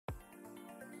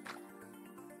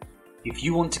If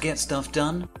you want to get stuff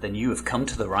done, then you have come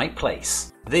to the right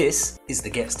place. This is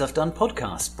the Get Stuff Done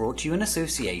podcast, brought to you in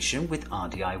association with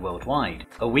RDI Worldwide,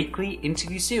 a weekly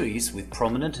interview series with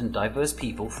prominent and diverse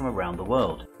people from around the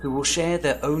world, who will share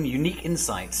their own unique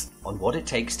insights on what it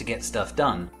takes to get stuff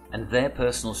done and their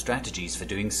personal strategies for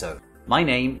doing so. My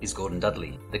name is Gordon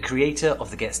Dudley, the creator of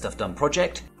the Get Stuff Done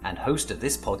project and host of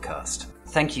this podcast.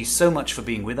 Thank you so much for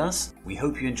being with us. We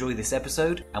hope you enjoy this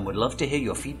episode and would love to hear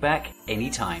your feedback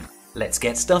anytime. Let's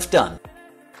get stuff done.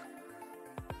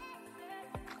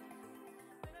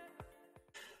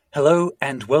 Hello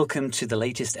and welcome to the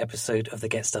latest episode of the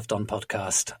Get Stuff Done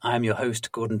podcast. I'm your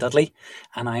host, Gordon Dudley,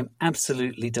 and I'm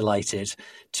absolutely delighted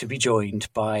to be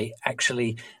joined by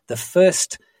actually the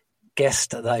first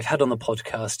guest that I've had on the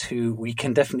podcast who we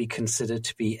can definitely consider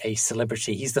to be a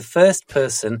celebrity. He's the first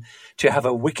person to have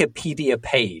a Wikipedia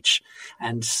page.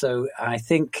 And so I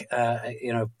think,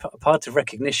 part of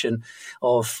recognition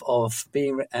of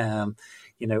being,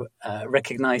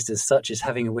 recognized as such is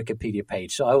having a Wikipedia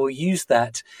page. So I will use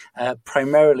that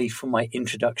primarily for my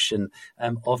introduction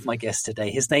of my guest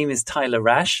today. His name is Tyler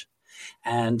Rasch.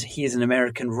 And he is an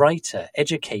American writer,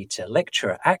 educator,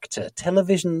 lecturer, actor,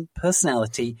 television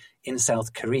personality in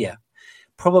South Korea.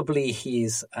 Probably he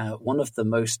is one of the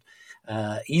most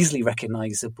easily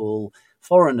recognizable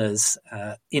foreigners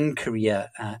in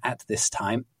Korea at this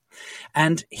time.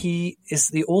 And he is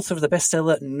the author of the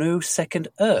bestseller No Second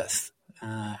Earth.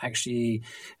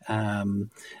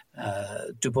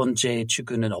 Du 번째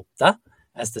주구는 없다,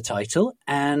 as the title,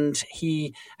 and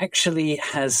he actually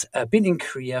has been in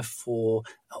Korea for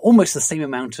almost the same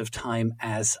amount of time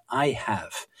as I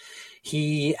have.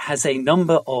 He has a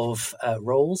number of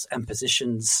roles and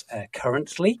positions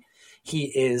currently.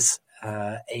 He is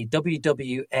a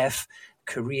WWF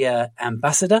Korea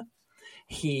ambassador.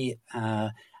 He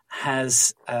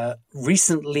has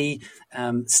recently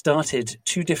started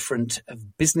two different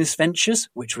business ventures,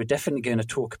 which we're definitely going to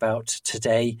talk about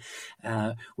today,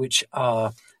 which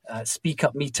are Speak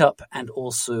Up, Meet Up, and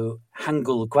also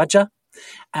Hangul Gwaja.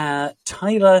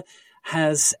 Tyler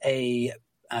has a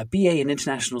BA in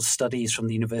International Studies from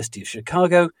the University of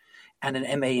Chicago and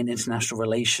an MA in International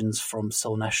Relations from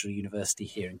Seoul National University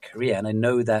here in Korea. And I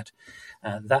know that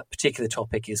that particular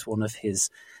topic is one of his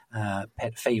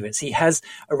pet favorites. He has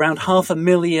around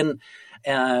 500,000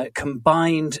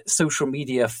 combined social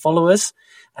media followers,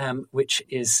 which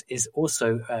is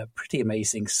also pretty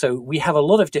amazing. So we have a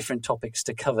lot of different topics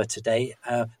to cover today.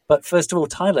 But first of all,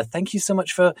 Tyler, thank you so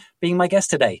much for being my guest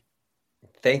today.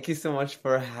 Thank you so much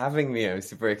for having me. I'm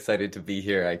super excited to be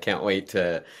here. I can't wait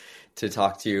to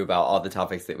talk to you about all the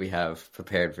topics that we have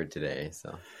prepared for today.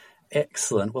 So.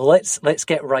 Excellent. Well, let's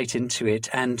get right into it.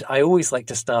 And I always like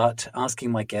to start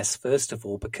asking my guests, first of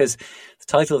all, because the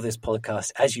title of this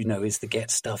podcast, as you know, is the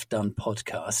Get Stuff Done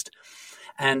podcast.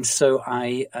 And so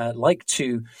I like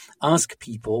to ask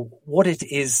people what it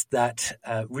is that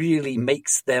really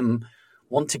makes them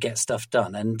want to get stuff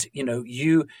done. And,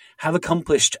 you have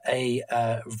accomplished a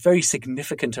very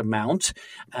significant amount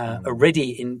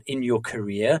already in your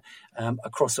career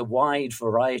across a wide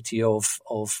variety of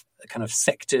kind of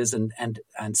sectors and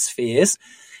spheres.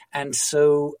 And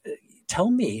so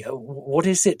tell me, what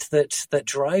is it that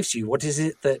drives you? What is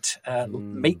it that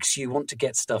makes you want to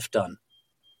get stuff done?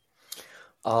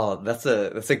 Oh, that's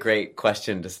a great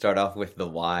question to start off with, the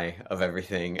why of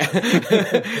everything.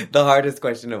 The hardest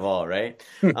question of all, right?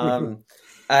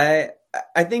 I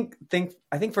think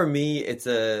for me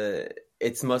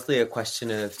it's mostly a question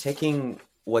of taking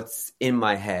what's in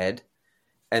my head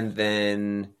and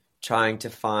then trying to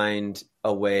find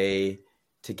a way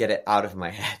to get it out of my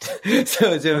head.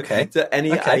 So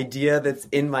any idea that's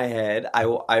in my head,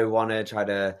 I want to try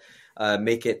to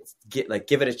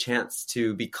give it a chance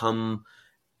to become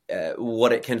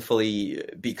what it can fully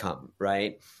become,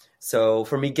 right? So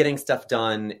for me, getting stuff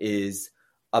done is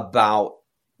about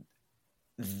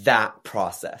that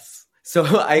process. So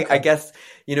I guess,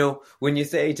 when you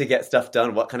say to get stuff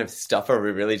done, what kind of stuff are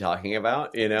we really talking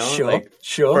about?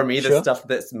 Sure. For me, the stuff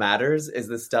that matters is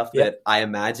the stuff that I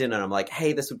imagine. And I'm like,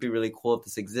 hey, this would be really cool if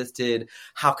this existed.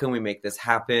 How can we make this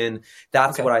happen?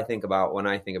 That's what I think about when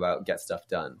I think about get stuff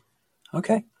done.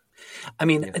 Okay. I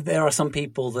mean, there are some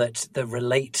people that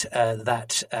relate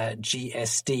that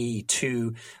GSD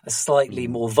to a slightly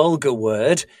more vulgar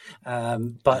word,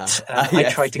 but I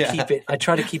try to keep it. I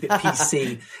try to keep it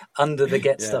PC under the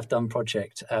Get Stuff Done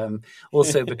project.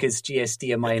 Also, because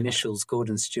GSD are my initials,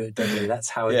 Gordon Stewart Dudley. That's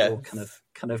how it all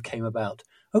kind of came about.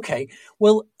 Okay,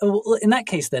 well, in that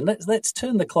case, then let's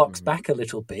turn the clocks back a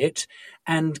little bit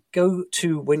and go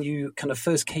to when you kind of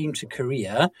first came to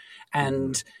Korea,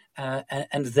 and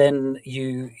and then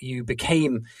you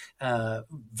became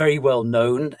very well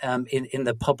known in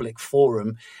the public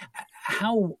forum.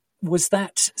 How was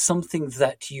that something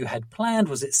that you had planned?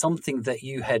 Was it something that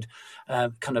you had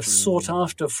kind of sought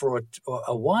after for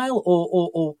a while,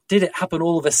 or did it happen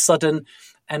all of a sudden,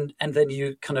 and then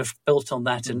you kind of built on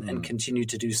that and continued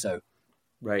to do so?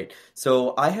 Right.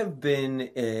 So I have been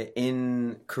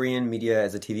in Korean media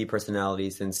as a TV personality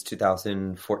since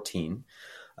 2014.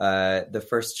 The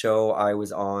first show I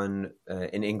was on,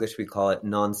 in English we call it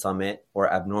Non-Summit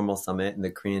or Abnormal Summit, and the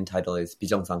Korean title is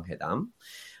비정상회담.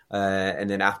 And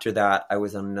then after that, I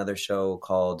was on another show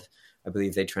called, I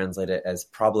believe they translate it as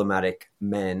Problematic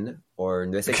Men, or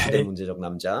뇌색시대 문제적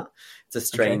남자. It's a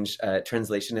strange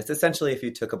translation. It's essentially if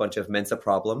you took a bunch of Mensa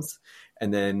problems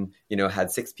and then,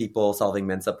 had 6 people solving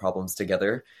Mensa problems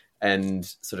together and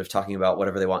sort of talking about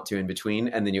whatever they want to in between,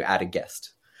 and then you add a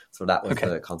guest. So that was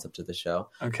the concept of the show.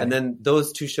 Okay. And then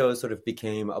those 2 shows sort of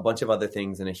became a bunch of other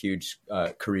things and a huge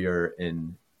career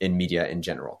in media in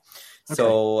general. Okay.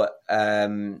 So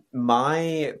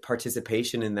my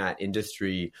participation in that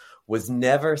industry was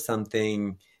never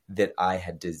something that I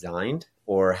had designed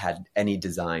or had any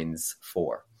designs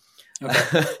for.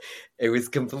 Okay. It was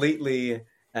completely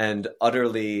and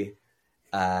utterly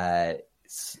what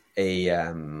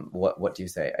do you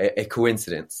say? A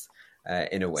coincidence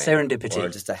in a way. Serendipity. Or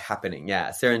just a happening.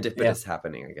 Yeah, serendipitous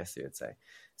happening, I guess you would say.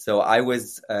 So I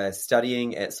was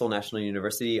studying at Seoul National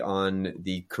University on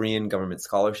the Korean Government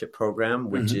Scholarship Program,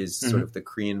 which is sort of the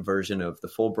Korean version of the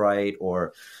Fulbright,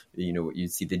 or,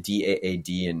 you'd see the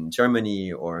DAAD in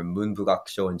Germany or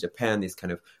Munbugaksho in Japan, these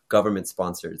kind of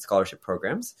government-sponsored scholarship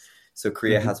programs. So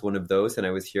Korea has one of those, and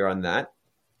I was here on that.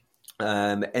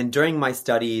 And during my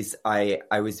studies, I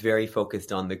was very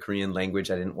focused on the Korean language.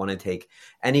 I didn't want to take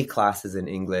any classes in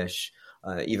English.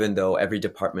 Even though every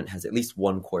department has at least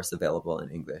one course available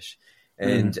in English.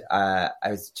 And I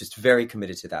was just very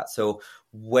committed to that. So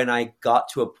when I got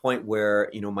to a point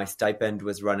where, my stipend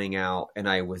was running out and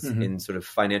I was in sort of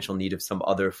financial need of some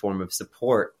other form of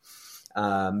support,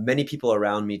 many people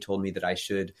around me told me that I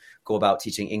should go about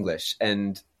teaching English.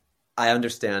 And I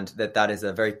understand that that is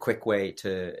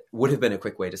would have been a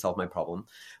quick way to solve my problem,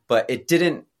 but it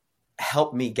didn't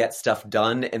help me get stuff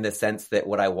done in the sense that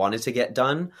what I wanted to get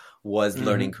done was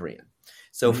learning Korean.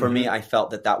 So for me, I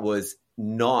felt that was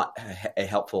not a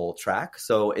helpful track.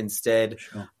 So instead,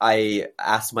 I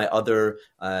asked my other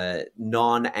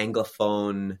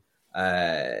non-Anglophone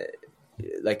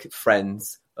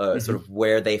friends sort of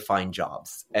where they find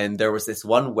jobs. And there was this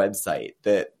one website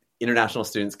that international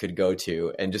students could go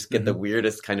to and just get the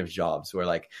weirdest kind of jobs where,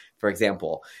 like, for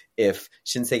example, if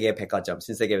Shinsegae Baekgajjam,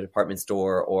 Shinsegae department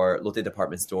store or Lotte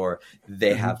department store,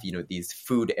 they have, these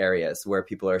food areas where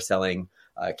people are selling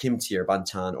kimchi or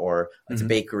banchan, or it's a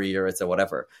bakery or it's a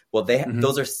whatever. Well,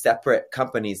 those are separate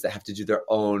companies that have to do their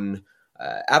own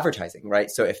advertising,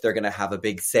 right? So if they're going to have a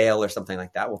big sale or something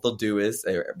like that, what they'll do is,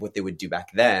 what they would do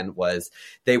back then was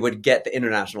they would get the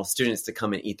international students to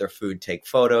come and eat their food, take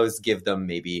photos, give them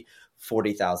maybe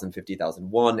 40,000, 50,000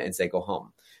 won and say, go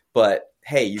home. But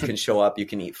hey, you can show up, you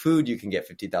can eat food, you can get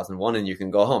 50,000 won and you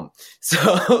can go home.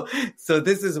 So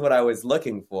this is what I was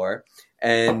looking for.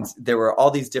 And there were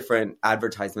all these different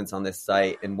advertisements on this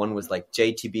site. And one was like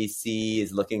JTBC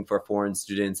is looking for foreign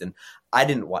students. And I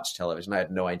didn't watch television. I had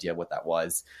no idea what that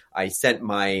was. I sent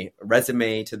my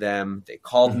resume to them. They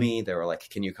called me. They were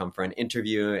like, can you come for an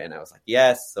interview? And I was like,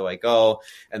 yes. So I go.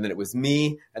 And then it was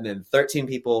me and then 13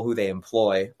 people who they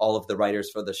employ, all of the writers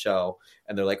for the show.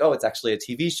 And they're like, oh, it's actually a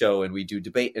TV show and we do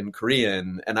debate in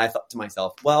Korean. And I thought to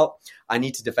myself, well, I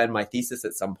need to defend my thesis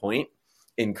at some point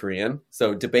in Korean.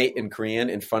 So debate in Korean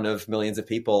in front of millions of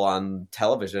people on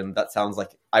television, that sounds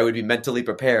like I would be mentally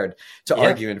prepared to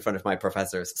argue in front of my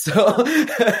professors. So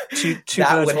two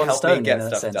that birds, would one help stone me get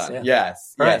stuff sense, done. Yeah.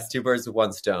 Yes, 2 birds with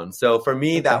 1 stone. So for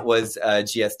me, that was a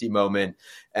GSD moment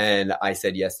and I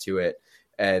said yes to it.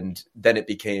 And then it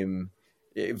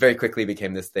very quickly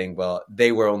became this thing. Well,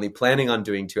 they were only planning on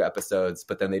doing 2 episodes,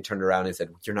 but then they turned around and said,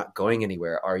 you're not going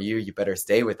anywhere, are you? You better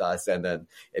stay with us. And then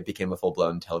it became a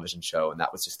full-blown television show. And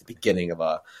that was just the beginning of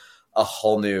a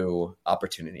whole new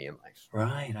opportunity in life.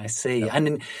 Right, I see.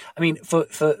 And for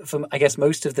I guess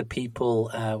most of the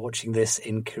people watching this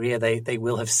in Korea, they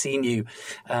will have seen you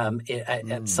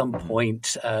at some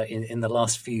point in the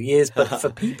last few years. But for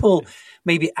people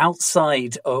maybe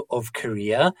outside of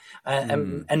Korea,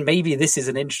 and maybe this is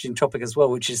an interesting topic as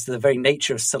well, which is the very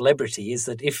nature of celebrity, is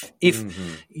that if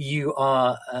you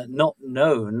are not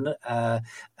known,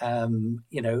 in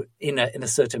a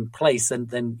certain place,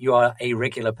 then you are a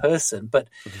regular person. But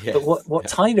what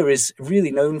Tyler is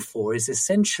really known for is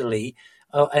essentially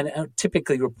and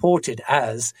typically reported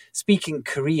as speaking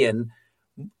Korean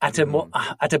at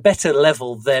a better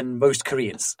level than most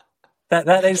Koreans.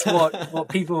 That is what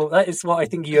people. That is what I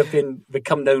think you have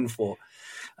become known for,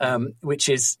 which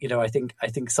is, I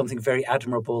think something very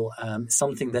admirable,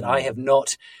 something that I have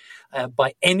not,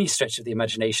 by any stretch of the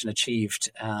imagination,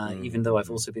 achieved. Even though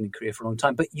I've also been in Korea for a long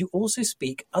time, but you also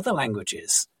speak other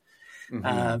languages.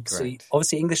 So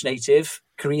obviously English native,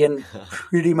 Korean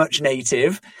pretty much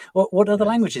native. What other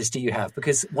languages do you have?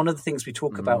 Because one of the things we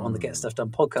talk about on the Get Stuff Done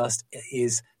podcast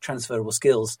is transferable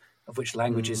skills, of which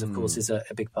languages, of course, is a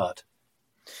big part.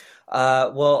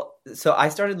 Well, so I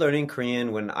started learning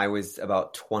Korean when I was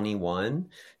about 21.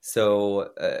 So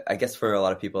I guess for a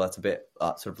lot of people, that's a bit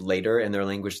sort of later in their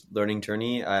language learning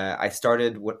journey. I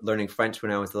started learning French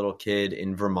when I was a little kid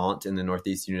in Vermont in the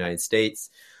Northeast United States.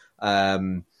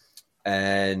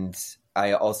 And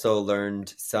I also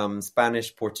learned some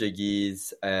Spanish,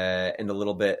 Portuguese, and a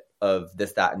little bit of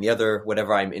this, that, and the other,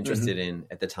 whatever I'm interested in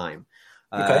at the time.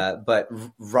 But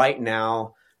right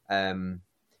now,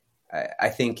 I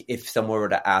think if someone were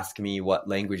to ask me what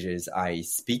languages I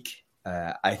speak,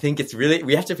 I think it's really,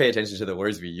 we have to pay attention to the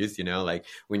words we use, like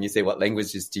when you say what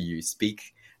languages do you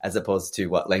speak, as opposed to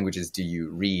what languages do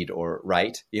you read or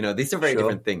write, these are very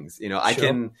different things. I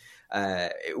can,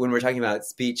 when we're talking about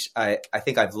speech, I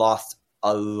think I've lost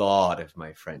a lot of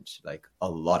my French, like a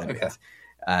lot of it.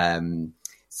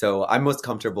 So I'm most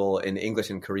comfortable in English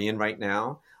and Korean right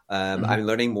now. I'm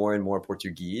learning more and more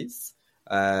Portuguese.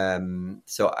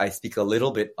 So I speak a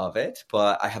little bit of it,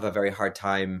 but I have a very hard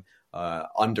time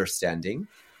understanding.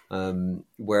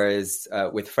 Whereas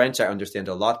with French, I understand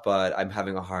a lot, but I'm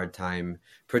having a hard time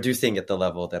producing at the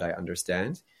level that I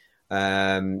understand.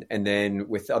 And then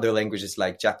with other languages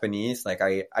like Japanese, like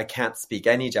I can't speak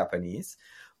any Japanese,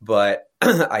 but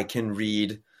I can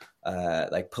read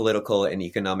like political and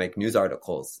economic news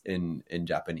articles in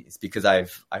Japanese, because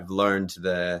I've learned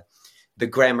the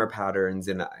grammar patterns,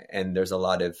 and there's a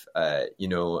lot of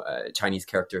Chinese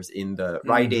characters in the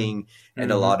writing,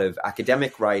 and a lot of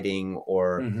academic writing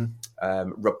or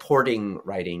reporting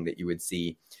writing that you would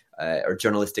see, or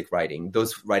journalistic writing.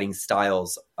 Those writing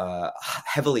styles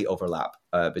heavily overlap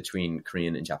between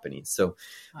Korean and Japanese. So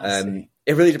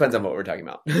it really depends on what we're talking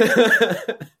about.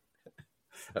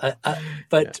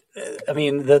 I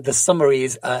mean, the summary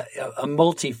is a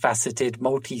multifaceted,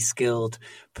 multi-skilled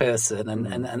person,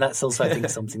 and that's also, I think,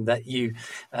 something that you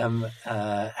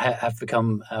have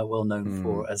become well known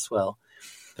for as well.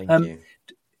 Thank you.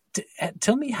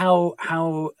 Tell me how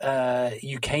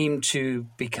you came to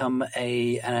become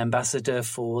an ambassador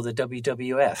for the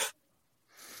WWF.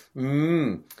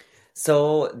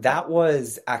 So that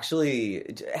was actually,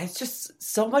 it's just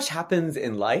so much happens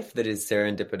in life that is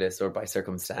serendipitous or by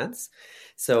circumstance.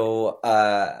 So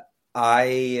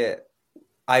I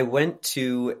went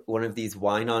to one of these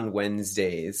Wine on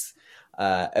Wednesdays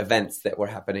events that were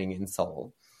happening in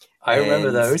Seoul. I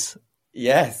remember those.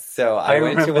 Yes, so I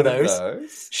went to one of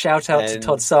those. Shout out to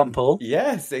Todd Sample.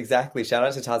 Yes, exactly. Shout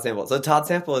out to Todd Sample. So Todd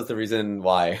Sample is the reason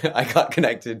why I got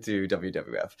connected to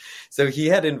WWF. So he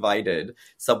had invited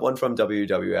someone from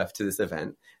WWF to this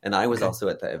event, and I was also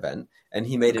at the event, and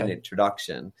he made an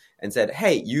introduction and said,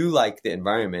 hey, you like the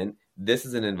environment. This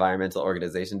is an environmental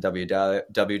organization,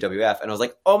 WWF. And I was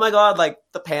like, oh my God, like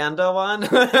the panda one?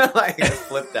 Like I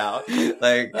flipped out,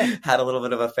 like had a little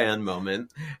bit of a fan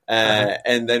moment.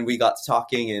 And then we got to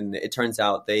talking, and it turns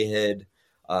out they had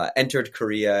entered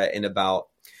Korea in about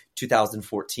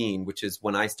 2014, which is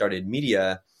when I started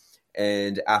media.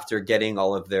 And after getting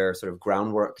all of their sort of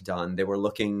groundwork done, they were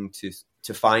looking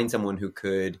to find someone who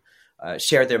could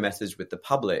share their message with the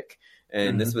public.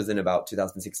 And this was in about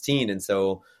 2016. And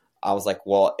so I was like,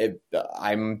 well,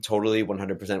 I'm totally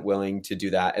 100% willing to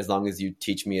do that as long as you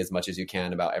teach me as much as you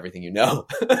can about everything you know.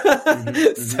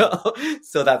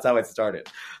 So that's how it started.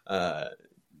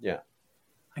 Yeah.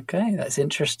 Okay, that's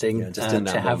interesting. Yeah, just in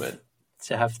that moment.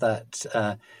 To have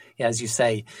that, as you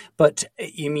say. But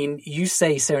you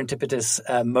say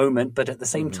serendipitous moment, but at the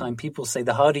same time, people say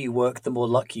the harder you work, the more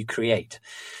luck you create.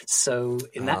 So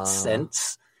in that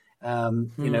sense,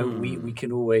 we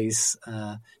can always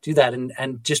do that.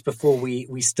 And just before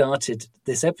we started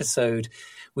this episode,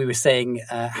 we were saying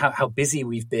how busy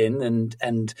we've been,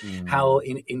 and how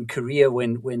in Korea,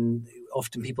 when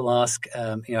often people ask,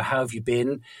 how have you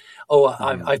been?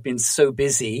 I've been so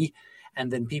busy. And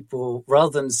then people,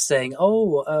 rather than saying,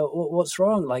 what's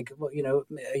wrong? Like,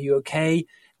 are you okay?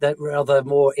 That rather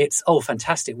more, it's,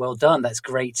 fantastic, well done, that's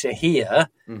great to hear,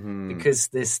 because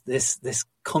this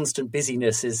constant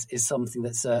busyness is something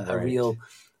that's a real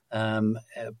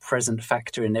present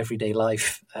factor in everyday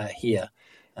life here.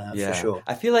 for Yeah. sure.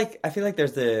 I feel like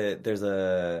there's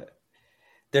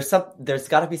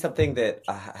got to be something that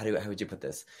how would you put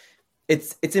this?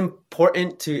 It's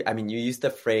important to, I mean, you use the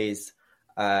phrase,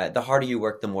 the harder you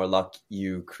work, the more luck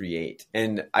you create.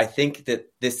 And I think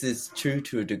that this is true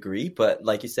to a degree, but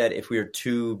like you said, if we are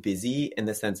too busy in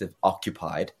the sense of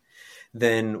occupied,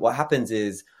 then what happens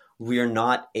is we are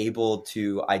not able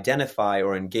to identify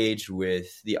or engage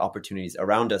with the opportunities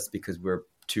around us because we're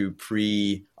too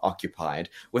preoccupied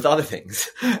with other things.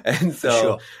 And For so,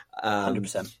 sure.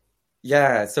 100%.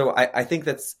 yeah, so I think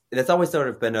that's always sort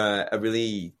of been a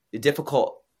really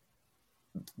difficult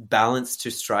balance to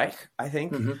strike, I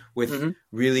think, with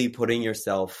really putting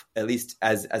yourself, at least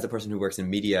as a person who works in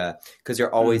media, because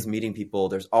you're always meeting people.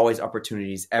 There's always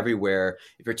opportunities everywhere.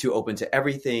 If you're too open to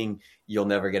everything, you'll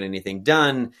never get anything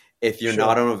done. If you're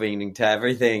not open to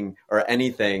everything or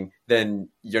anything, then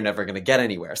you're never going to get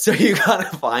anywhere. So you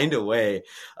got to find a way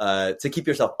to keep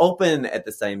yourself open at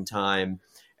the same time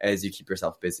as you keep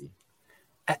yourself busy.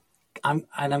 I'm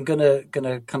gonna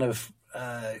kind of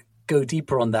go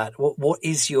deeper on that. What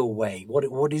is your way?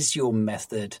 What is your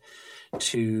method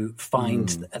to find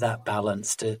that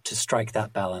balance, to strike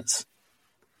that balance?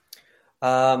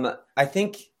 I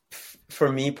think for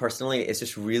me personally, it's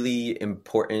just really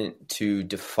important to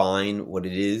define what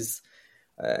it is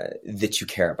that you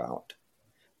care about.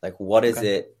 Like, what is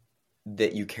it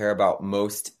that you care about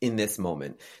most in this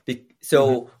moment?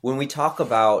 So when we talk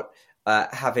about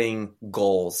having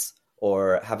goals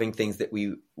or having things that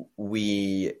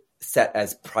we set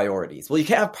as priorities. Well, you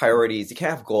can't have priorities, you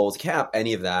can't have goals, you can't have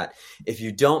any of that if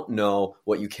you don't know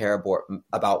what you care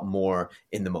about more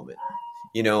in the moment.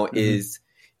 You know, is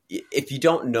if you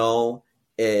don't know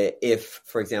if,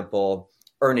 for example,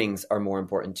 earnings are more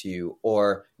important to you,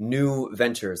 or new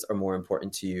ventures are more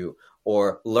important to you,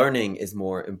 or learning is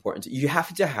more important to you, you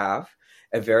have to have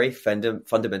a very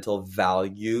fundamental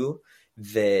value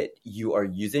that you are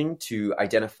using to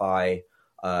identify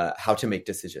how to make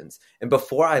decisions. And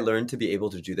before I learned to be able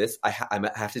to do this, I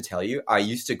have to tell you, I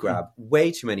used to grab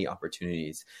way too many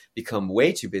opportunities, become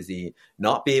way too busy,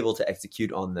 not be able to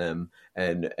execute on them,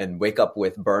 and wake up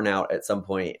with burnout at some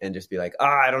point and just be like,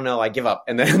 I don't know, I give up,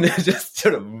 and then just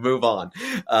sort of move on.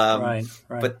 Right.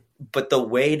 But the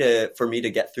way for me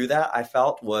to get through that, I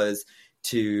felt, was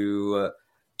to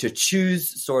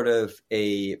choose sort of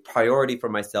a priority for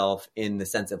myself in the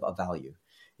sense of a value.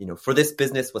 You know, for this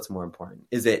business, what's more important?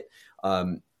 Is it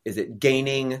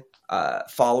gaining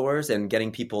followers and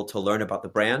getting people to learn about the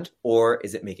brand, or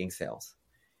is it making sales?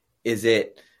 Is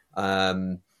it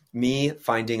me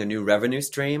finding a new revenue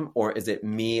stream, or is it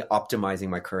me optimizing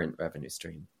my current revenue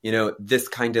stream? You know, this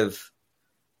kind of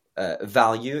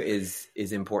value is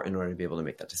important in order to be able to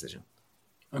make that decision.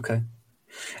 Okay.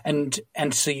 And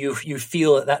so you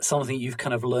feel that that's something you've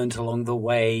kind of learned along the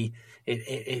way.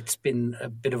 It's been a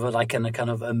bit of a kind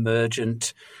of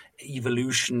emergent,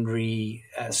 evolutionary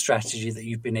strategy that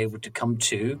you've been able to come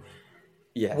to.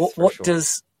 Yes. What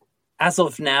does, as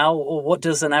of now, or what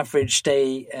does an average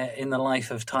day in the life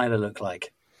of Tyler look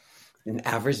like? An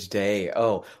average day.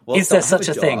 Oh, well, is there such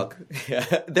a thing? Yeah,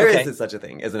 there is such a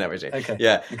thing as an average day. Okay.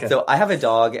 Yeah. Okay. So I have a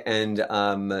dog,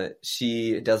 and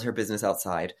she does her business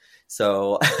outside.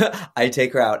 So I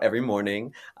take her out every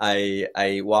morning.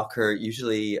 I walk her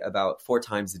usually about 4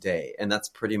 times a day, and that's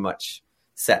pretty much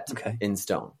set in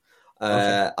stone.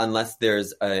 Unless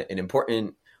there's an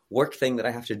important work thing that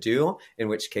I have to do, in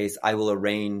which case I will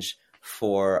arrange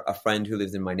for a friend who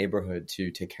lives in my neighborhood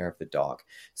to take care of the dog.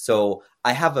 So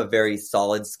I have a very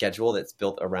solid schedule that's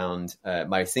built around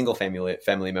my single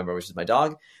family member, which is my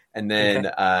dog. And then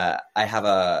I have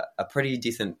a pretty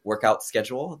decent workout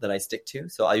schedule that I stick to.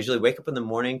 So I usually wake up in the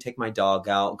morning, take my dog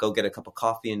out, go get a cup of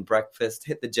coffee and breakfast,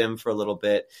 hit the gym for a little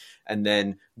bit, and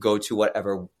then go to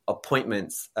whatever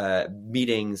appointments,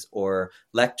 meetings, or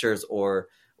lectures, or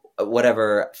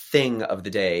whatever thing of the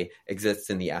day exists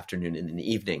in the afternoon and in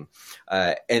the evening.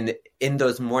 And in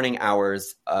those morning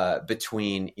hours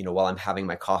between, while I'm having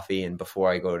my coffee and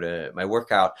before I go to my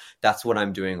workout, that's when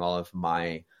I'm doing all of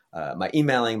my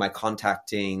emailing, my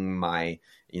contacting, my,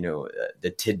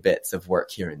 the tidbits of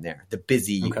work here and there, the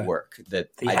busy work that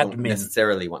I don't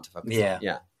necessarily want to focus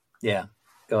on. Yeah.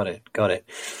 Got it.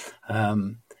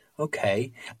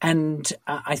 Okay. And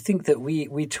I think that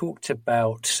we talked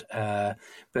about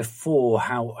before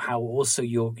how also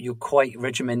you're quite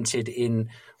regimented in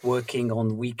working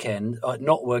on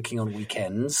not working on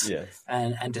weekends, yes.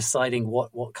 and deciding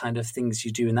what kind of things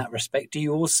you do in that respect. Do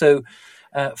you also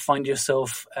find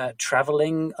yourself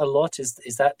traveling a lot? Is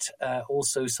that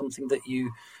also something that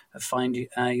you find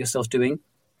yourself doing?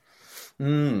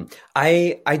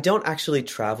 I don't actually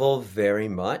travel very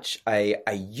much. I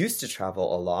used to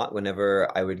travel a lot. Whenever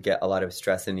I would get a lot of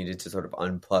stress and needed to sort of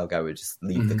unplug, I would just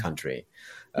leave the country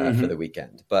for the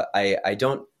weekend. But I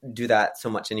don't do that so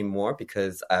much anymore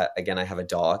because, again, I have a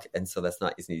dog, and so that's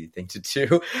not an easy thing to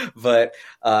do. But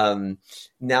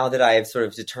now that I have sort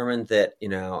of determined that,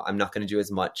 I'm not going to do as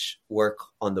much work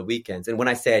on the weekends. And when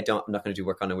I say I'm not going to do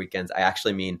work on the weekends, I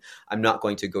actually mean I'm not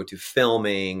going to go to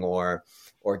filming or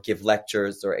give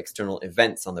lectures or external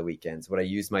events on the weekends. What I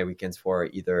use my weekends for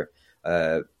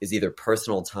is either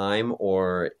personal time,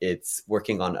 or it's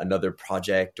working on another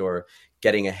project or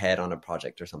getting ahead on a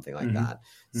project or something like that.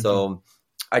 So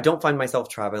I don't find myself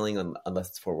traveling unless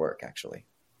it's for work, actually.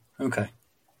 Okay.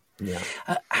 Yeah.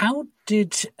 How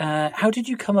did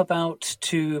you come about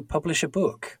to publish a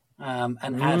book and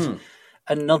add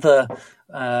another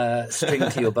string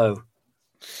to your bow?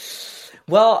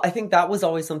 Well, I think that was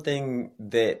always something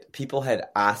that people had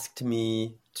asked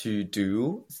me to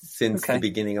do since the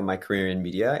beginning of my career in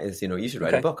media is, you should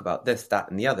write a book about this,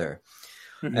 that, and the other.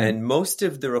 And most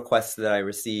of the requests that I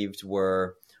received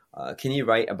were, can you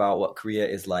write about what Korea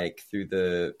is like through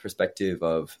the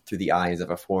through the eyes of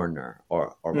a foreigner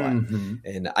or what?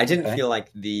 And I didn't feel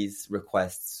like these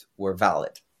requests were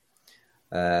valid.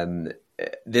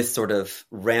 This sort of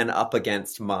ran up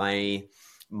against my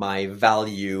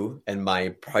value and my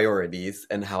priorities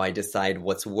and how I decide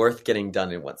what's worth getting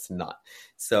done and what's not.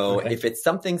 So if it's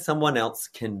something someone else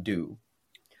can do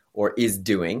or is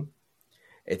doing,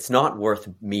 it's not worth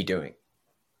me doing.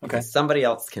 Because somebody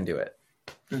else can do it.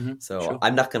 So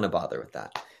I'm not going to bother with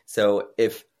that. So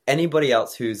if anybody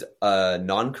else who's a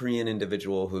non-Korean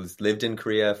individual who's lived in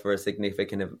Korea for a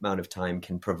significant amount of time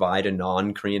can provide a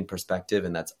non-Korean perspective,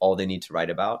 and that's all they need to write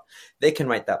about, they can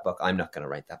write that book. I'm not going to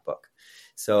write that book.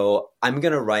 So I'm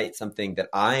going to write something that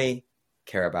I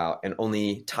care about and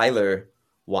only Tyler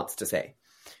wants to say.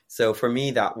 So for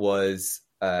me, that was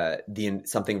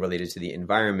something related to the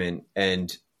environment.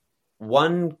 And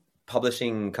one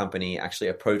publishing company actually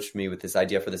approached me with this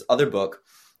idea for this other book.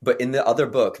 But in the other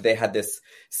book, they had this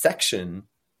section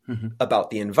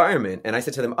about the environment. And I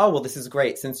said to them, oh, well, this is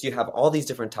great. Since you have all these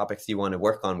different topics you want to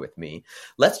work on with me,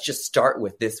 let's just start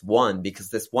with this one, because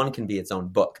this one can be its own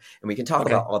book. And we can talk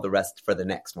about all the rest for the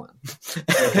next one.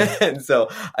 And so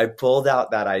I pulled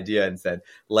out that idea and said,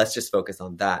 let's just focus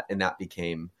on that. And that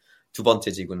became 두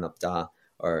번째 지구는 없다,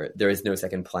 or There is no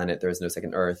second planet, there is no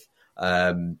second Earth.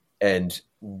 And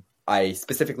I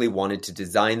specifically wanted to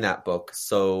design that book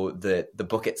so that the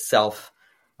book itself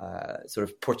sort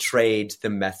of portrayed the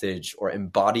message or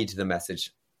embodied the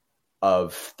message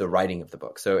of the writing of the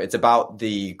book. So it's about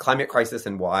the climate crisis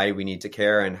and why we need to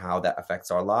care and how that affects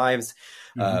our lives.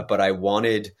 But I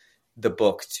wanted the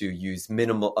book to use a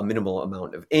minimal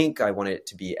amount of ink. I wanted it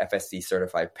to be FSC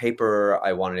certified paper.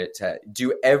 I wanted it to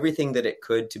do everything that it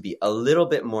could to be a little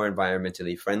bit more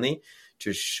environmentally friendly,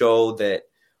 to show that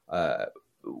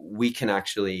we can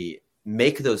actually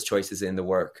make those choices in the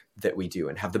work that we do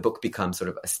and have the book become sort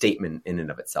of a statement in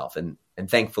and of itself. And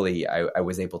thankfully I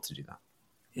was able to do that.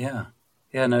 Yeah.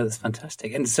 Yeah, no, that's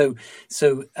fantastic. And so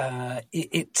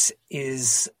it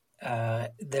is,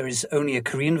 there is only a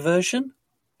Korean version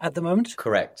at the moment?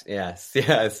 Correct. Yes.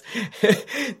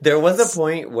 There was a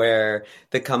point where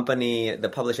the company, the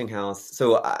publishing house,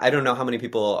 so I don't know how many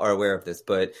people are aware of this,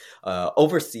 but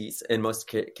overseas, in most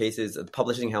cases, the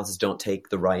publishing houses don't take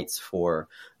the rights for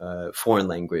foreign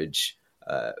language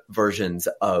versions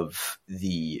of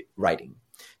the writing.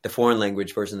 The foreign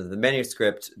language version of the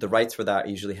manuscript, the rights for that are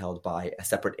usually held by a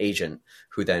separate agent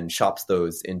who then shops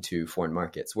those into foreign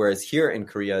markets. Whereas here in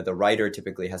Korea, the writer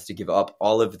typically has to give up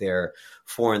all of their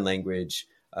foreign language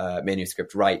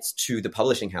manuscript rights to the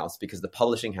publishing house, because the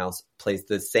publishing house plays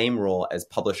the same role as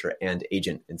publisher and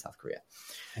agent in South Korea.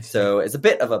 So it's a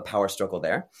bit of a power struggle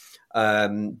there.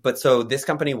 But so this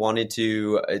company wanted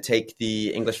to take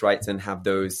the English rights and have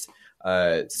those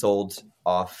sold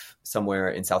off somewhere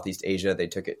in Southeast Asia. They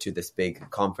took it to this big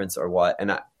conference or what.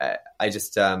 And I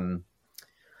just,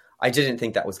 I didn't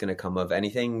think that was going to come of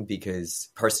anything, because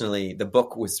personally, the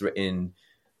book was written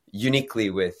uniquely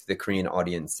with the Korean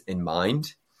audience in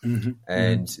mind.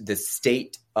 And the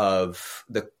state of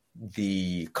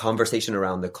the conversation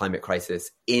around the climate crisis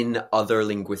in other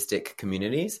linguistic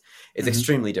communities is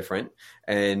extremely different.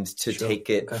 And to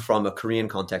take it from a Korean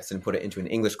context and put it into an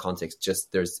English context,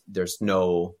 just there's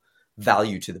no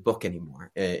value to the book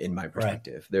anymore in my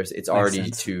perspective. It's already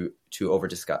too over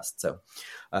discussed. So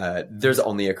there's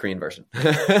only a Korean version.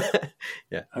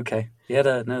 Yeah. Okay.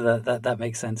 Yeah. No, that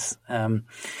makes sense.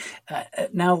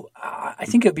 Now, I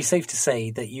think it would be safe to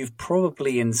say that you've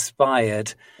probably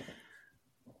inspired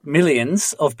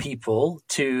millions of people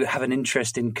to have an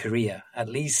interest in Korea, at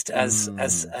least as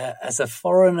a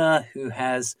foreigner who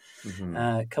has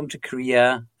come to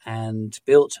Korea and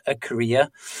built a career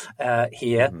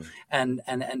here and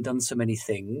done so many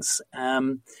things.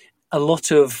 A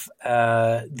lot of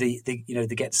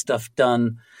the Get Stuff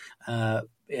Done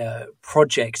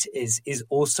project is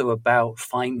also about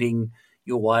finding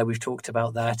your why. We've talked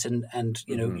about that, and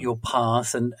your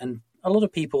path, and a lot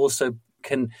of people also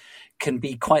can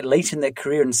be quite late in their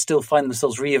career and still find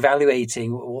themselves reevaluating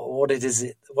what is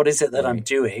it that I'm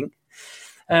doing.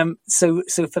 So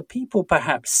for people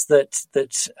perhaps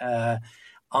that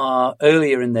are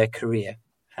earlier in their career,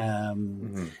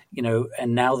 and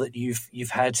now that you've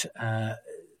had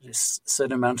this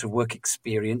certain amount of work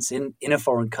experience in a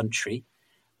foreign country,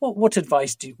 what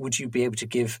advice would you be able to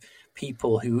give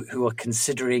people who are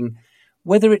considering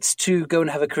whether it's to go and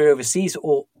have a career overseas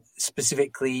or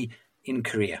specifically in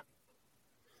Korea?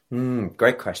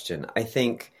 Great question. I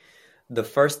think the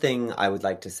first thing I would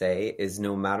like to say is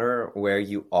no matter where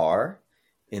you are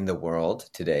in the world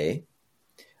today,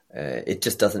 it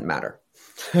just doesn't matter.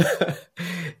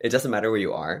 It doesn't matter where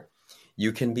you are.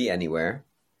 You can be anywhere.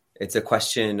 It's a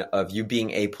question of you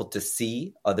being able to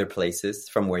see other places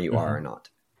from where you are or not.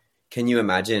 Can you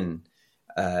imagine,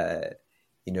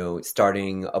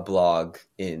 starting a blog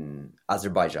in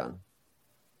Azerbaijan?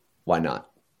 Why not?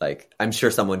 Like, I'm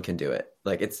sure someone can do it.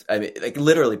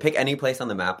 Literally pick any place on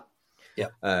the map. Yeah.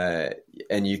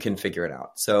 And you can figure it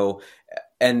out. So,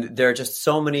 and there are just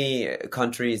so many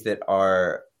countries that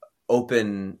are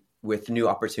open with new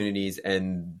opportunities,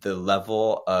 and the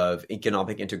level of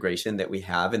economic integration that we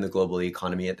have in the global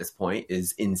economy at this point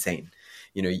is insane.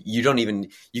 You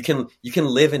can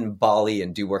live in Bali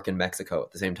and do work in Mexico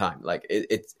at the same time. Like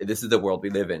this is the world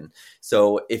we live in.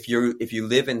 So if you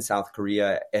live in South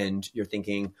Korea and you're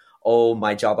thinking, oh,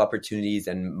 my job opportunities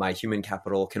and my human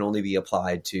capital can only be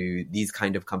applied to these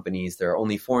kind of companies, there are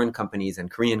only foreign companies and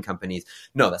Korean companies.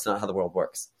 No, that's not how the world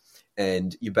works.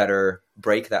 And you better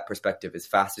break that perspective as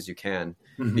fast as you can,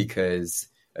 because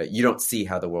you don't see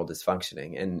how the world is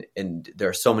functioning, and there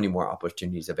are so many more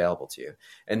opportunities available to you.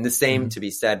 And the same to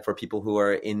be said for people who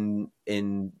are in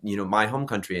my home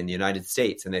country in the United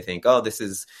States, and they think, oh, this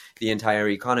is the entire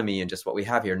economy and just what we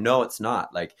have here. No, it's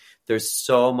not. Like, there's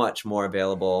so much more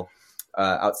available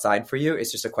outside for you.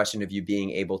 It's just a question of you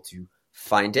being able to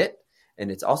find it, and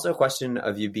it's also a question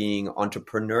of you being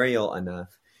entrepreneurial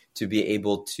enough to be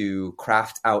able to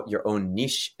craft out your own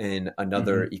niche in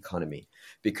another economy.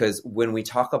 Because when we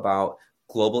talk about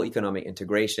global economic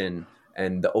integration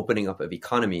and the opening up of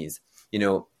economies,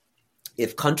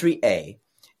 if country A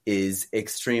is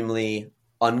extremely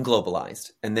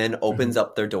unglobalized and then opens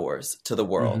up their doors to the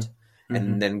world,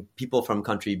 and then people from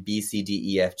country B, C,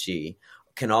 D, E, F, G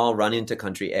can all run into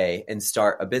country A and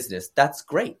start a business, that's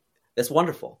great. That's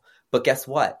wonderful. But guess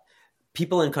what?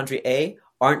 People in country A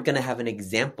aren't going to have an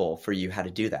example for you how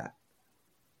to do that.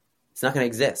 It's not going to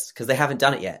exist because they haven't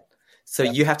done it yet. So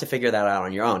you have to figure that out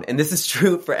on your own. And this is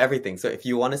true for everything. So if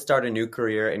you want to start a new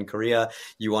career in Korea,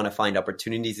 you want to find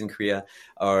opportunities in Korea,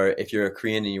 or if you're a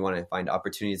Korean and you want to find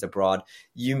opportunities abroad,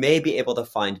 you may be able to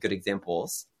find good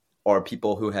examples or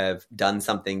people who have done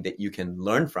something that you can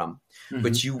learn from,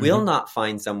 but you will not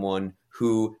find someone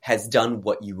who has done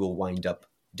what you will wind up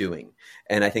doing.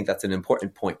 And I think that's an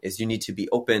important point, is you need to be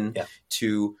open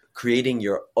to creating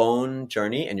your own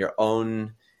journey and your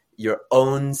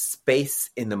own space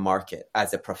in the market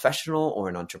as a professional or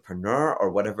an entrepreneur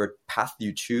or whatever path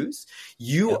you choose.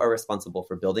 You are responsible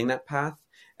for building that path,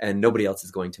 and nobody else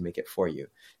is going to make it for you.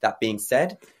 That being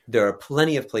said, there are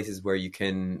plenty of places where you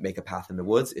can make a path in the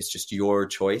woods. It's just your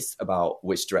choice about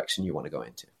which direction you want to go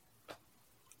into.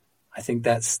 I think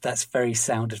that's very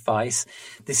sound advice.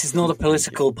 This is not a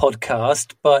political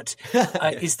podcast, but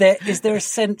is there a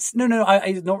sense? No,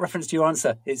 I not reference to your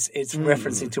answer. It's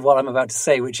referencing to what I'm about to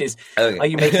say, which is, okay.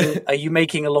 Are you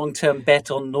making a long-term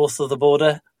bet on north of the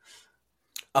border?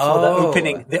 For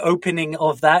the opening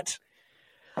of that?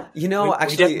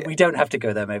 Actually, we don't have to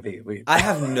go there. Maybe I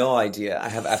have no idea. I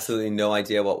have absolutely no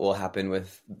idea what will happen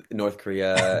with North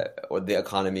Korea or the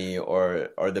economy or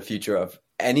the future of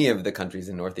any of the countries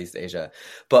in Northeast Asia.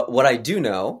 But what I do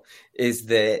know is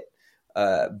that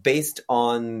based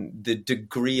on the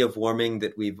degree of warming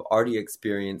that we've already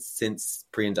experienced since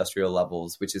pre-industrial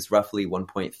levels, which is roughly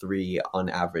 1.3 on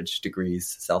average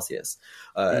degrees Celsius,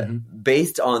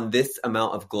 based on this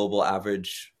amount of global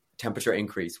average temperature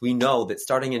increase, we know that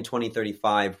starting in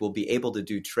 2035, we'll be able to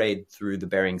do trade through the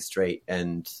Bering Strait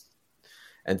and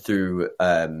through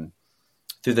the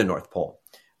North Pole,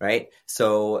 right?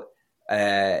 So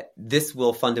this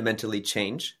will fundamentally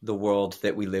change the world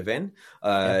that we live in.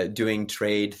 Doing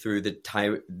trade through the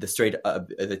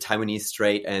Taiwanese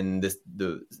Strait and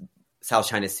the South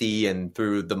China Sea and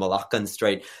through the Malaccan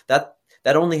Strait, that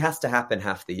only has to happen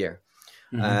half the year,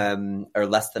 or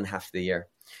less than half the year.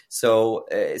 So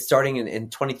starting in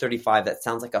 2035, that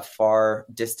sounds like a far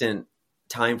distant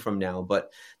time from now,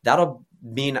 but that'll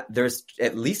mean there's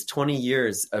at least 20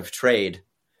 years of trade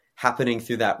happening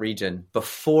through that region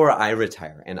before I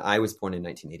retire. And I was born in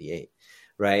 1988,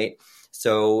 right?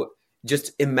 So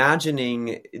just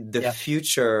imagining the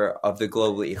future of the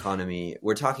global economy,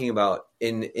 we're talking about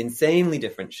insanely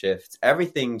different shifts.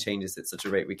 Everything changes at such a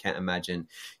rate we can't imagine.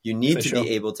 You need to be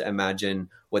able to imagine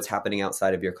what's happening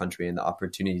outside of your country and the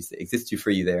opportunities that exist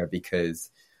for you there, because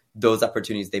those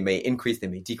opportunities, they may increase, they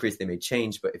may decrease, they may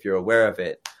change. But if you're aware of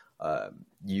it,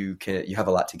 you have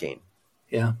a lot to gain.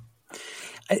 Yeah.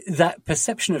 That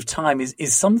perception of time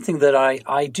is something that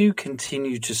I do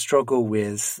continue to struggle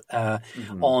with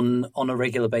on a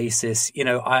regular basis. You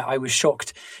know, I was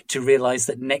shocked to realize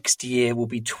that next year will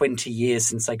be 20 years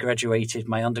since I graduated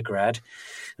my undergrad.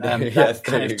 That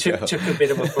kind of took a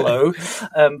bit of a blow.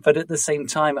 But at the same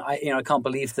time, I can't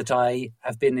believe that I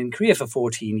have been in Korea for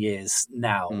 14 years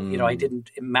now. You know, I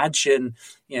didn't imagine,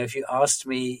 if you asked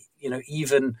me,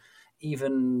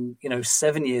 even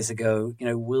 7 years ago,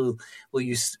 will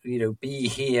you be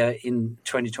here in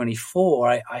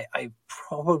 2024? I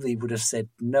probably would have said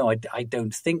no. I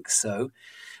don't think so.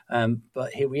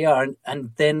 But here we are,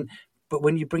 but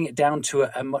when you bring it down to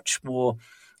a much more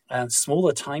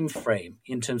smaller time frame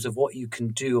in terms of what you can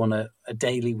do on a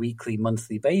daily, weekly,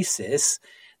 monthly basis,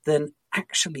 then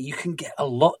actually you can get a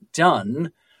lot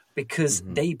done, because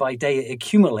day by day it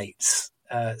accumulates.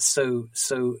 So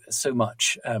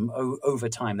much over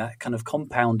time, that kind of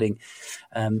compounding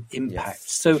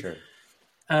impact.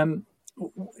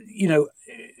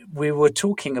 We were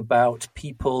talking about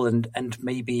people and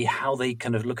maybe how they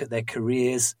kind of look at their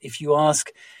careers. If you ask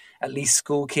at least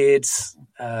school kids,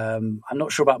 I'm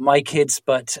not sure about my kids,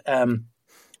 but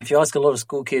if you ask a lot of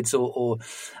school kids or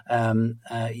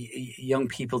young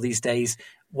people these days,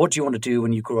 what do you want to do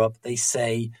when you grow up? They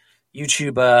say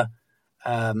YouTuber,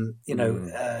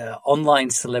 online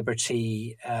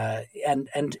celebrity,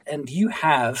 and you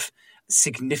have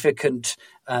significant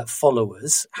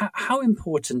followers. How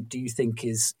important do you think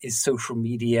is social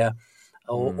media,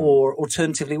 or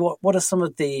alternatively, what are some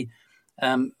of the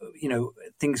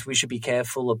things we should be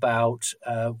careful about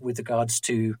with regards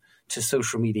to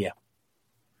social media?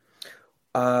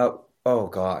 Oh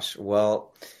gosh,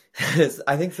 well.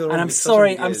 I think so. And I'm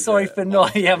sorry for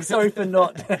not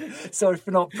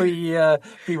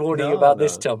pre-warning about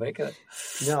this topic.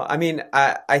 No, I mean,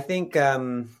 I think,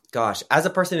 as a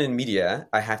person in media,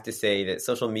 I have to say that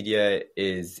social media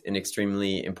is an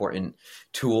extremely important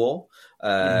tool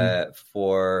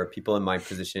for people in my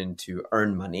position to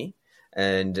earn money.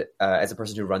 And as a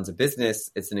person who runs a business,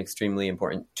 it's an extremely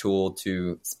important tool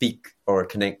to speak or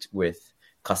connect with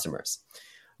customers.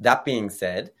 That being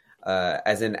said,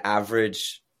 as an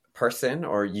average person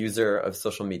or user of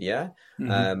social media,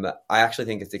 I actually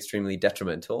think it's extremely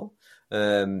detrimental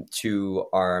to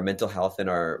our mental health and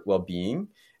our well-being,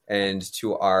 and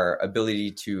to our ability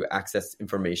to access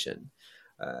information.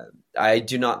 I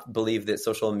do not believe that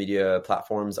social media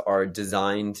platforms are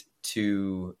designed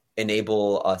to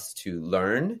enable us to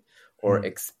learn or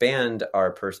expand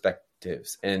our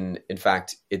perspectives. And in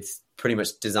fact, it's pretty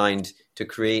much designed to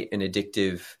create an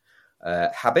addictive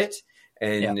habit,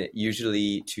 and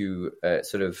usually to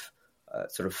sort of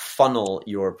funnel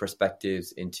your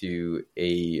perspectives into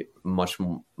a much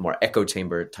more echo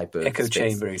chamber type of space.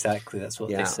 Chamber, exactly. That's what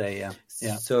they say. Yeah.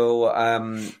 So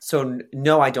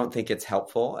no, I don't think it's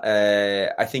helpful.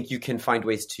 I think you can find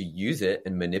ways to use it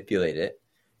and manipulate it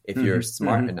if you're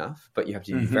smart enough, but you have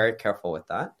to be very careful with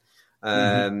that.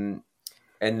 And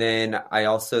then I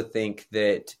also think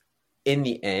that in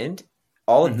the end,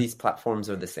 all of these platforms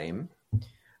are the same.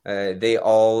 They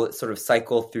all sort of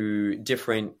cycle through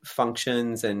different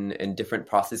functions and different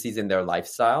processes in their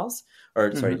lifestyles,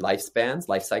 lifespans,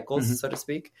 life cycles, so to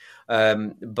speak.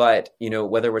 But,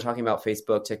 whether we're talking about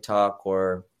Facebook, TikTok,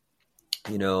 or,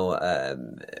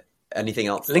 anything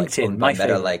else, LinkedIn,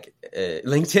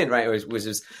 LinkedIn, right, which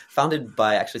was founded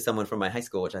by actually someone from my high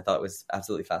school, which I thought was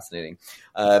absolutely fascinating.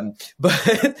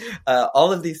 But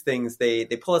all of these things, they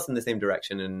pull us in the same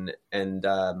direction, and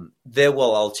they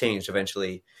will all change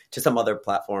eventually to some other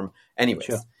platform anyways.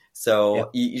 Sure. So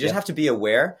you just have to be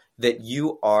aware that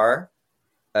you are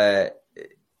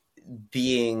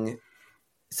being.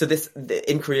 So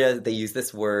in Korea, they use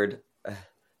this word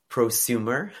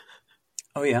prosumer.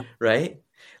 Oh yeah. Right?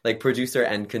 like producer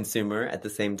and consumer at the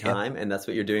same time. And that's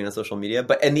what you're doing on social media.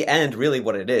 But in the end, really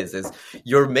what it is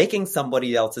you're making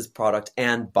somebody else's product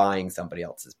and buying somebody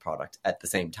else's product at the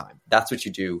same time. That's what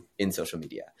you do in social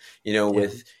media. You know,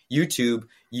 with YouTube,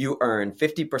 you earn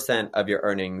 50% of your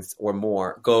earnings or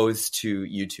more goes to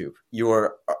YouTube.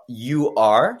 You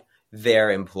are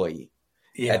their employee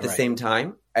at the same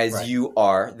time as you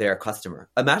are their customer.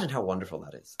 Imagine how wonderful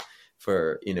that is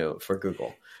for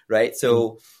Google, right?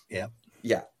 So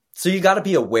so you got to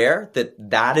be aware that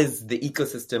that is the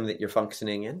ecosystem that you're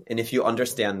functioning in. And if you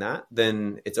understand that,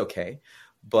 then it's okay.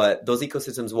 But those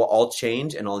ecosystems will all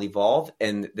change and all evolve.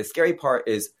 And the scary part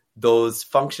is those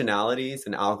functionalities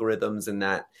and algorithms and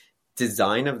that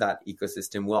design of that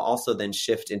ecosystem will also then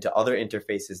shift into other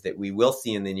interfaces that we will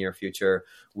see in the near future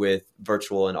with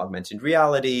virtual and augmented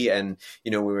reality. And,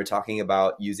 we were talking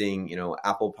about using,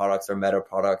 Apple products or Meta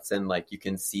products, and like you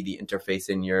can see the interface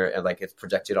in like it's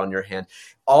projected on your hand.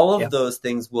 All of those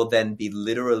things will then be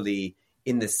literally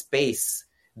in the space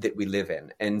that we live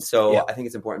in. And so I think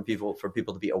it's important for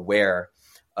people to be aware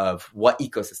of what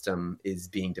ecosystem is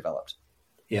being developed.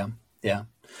 Yeah.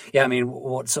 I mean,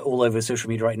 what's all over social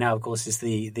media right now, of course, is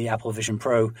the Apple Vision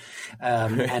Pro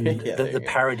and the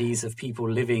parodies of people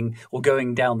living or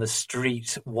going down the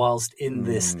street whilst in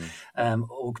this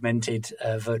augmented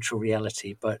virtual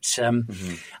reality. But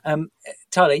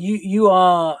Tyler, you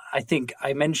are, I think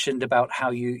I mentioned about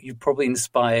how you probably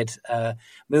inspired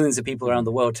millions of people around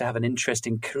the world to have an interest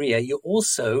in Korea. You're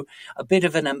also a bit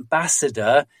of an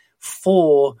ambassador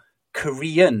for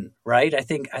Korean, right? I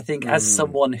think as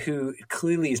someone who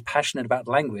clearly is passionate about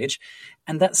language,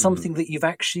 and that's something that you've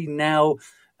actually now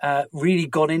really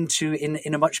gone into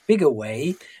in a much bigger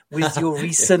way with your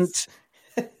recent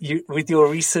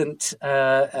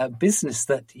business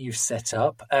that you've set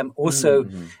up. Also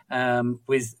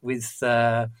with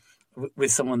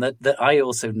someone that I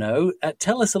also know.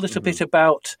 Tell us a little bit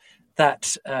about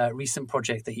that recent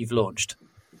project that you've launched.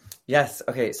 Yes.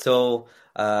 Okay. So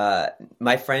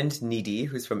my friend Nidhi,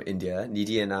 who's from India,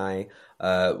 Nidhi and I,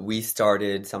 we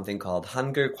started something called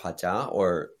Hangul Kwaja,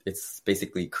 or it's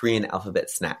basically Korean alphabet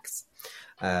snacks.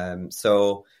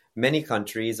 So many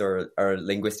countries or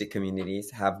linguistic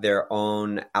communities have their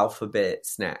own alphabet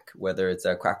snack, whether it's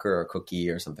a cracker or a cookie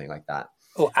or something like that.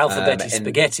 Oh, alphabet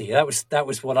spaghetti. That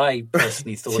was what I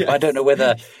personally thought. But I don't know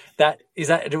whether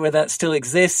whether that still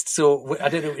exists, or I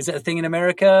don't know. Is it a thing in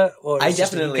America? Or I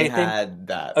definitely had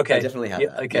that. Okay, I definitely had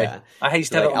that. Okay, yeah. I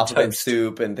used to have it on alphabet toast.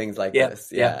 soup and things like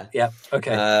this. Yeah.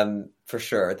 Okay, for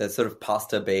sure. That's sort of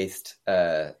pasta-based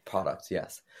product.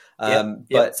 Yes.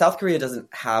 But South Korea doesn't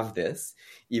have this,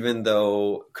 even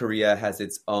though Korea has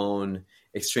its own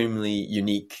extremely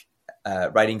unique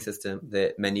writing system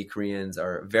that many Koreans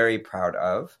are very proud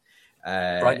of.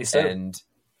 Rightly so.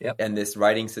 And this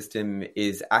writing system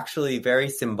is actually very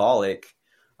symbolic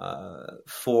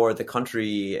for the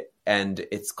country and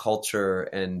its culture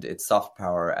and its soft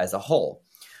power as a whole.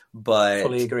 But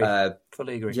fully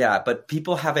agree. Yeah, but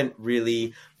people haven't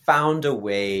really found a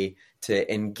way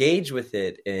to engage with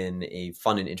it in a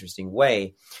fun and interesting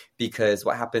way, because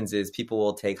what happens is people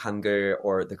will take Hangul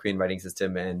or the Korean writing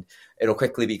system and it'll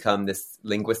quickly become this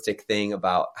linguistic thing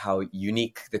about how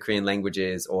unique the Korean language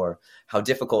is or how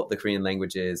difficult the Korean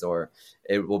language is, or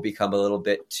it will become a little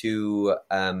bit too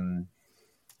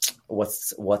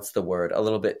what's the word? A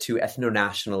little bit too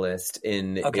ethno-nationalist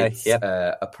in its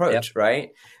approach,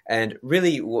 right? And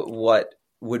really what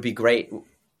would be great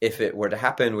if it were to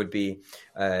happen would be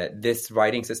this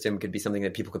writing system could be something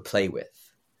that people could play with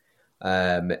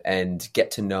and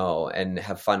get to know and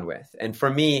have fun with. And for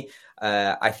me,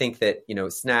 I think that,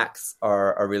 snacks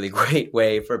are a really great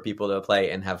way for people to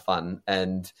play and have fun.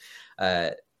 And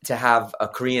to have a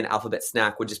Korean alphabet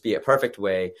snack would just be a perfect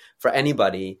way for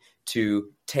anybody to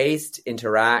taste,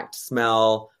 interact,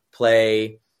 smell,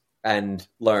 play, and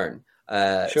learn.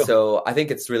 Sure. So I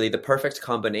think it's really the perfect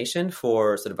combination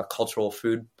for sort of a cultural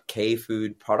food,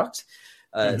 K-food product.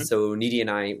 So Nidhi and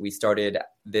I, we started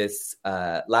this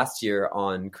last year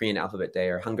on Korean Alphabet Day,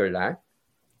 or Hangul-날,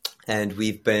 and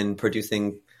we've been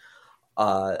producing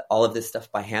all of this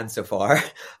stuff by hand so far.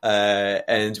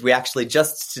 And we actually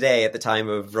just today, at the time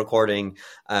of recording,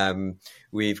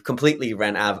 we've completely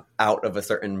ran out of a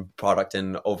certain product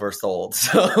and oversold.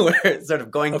 So we're sort of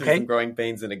going through some growing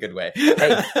pains in a good way.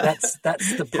 Hey, that's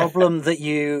the problem that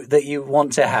you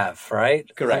want to have, right?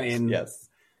 Correct. Yes.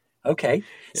 Okay.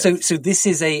 Yes. So this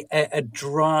is a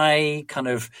dry kind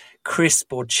of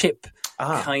crisp or chip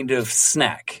kind of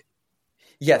snack.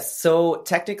 Yes. So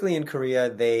technically in Korea,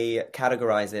 they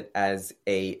categorize it as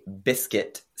a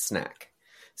biscuit snack.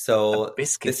 So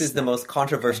biscuit this is the snack. most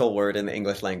controversial word in the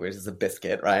English language is a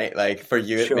biscuit, right? Like for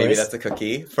you, Sure maybe is. that's a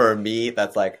cookie. For me,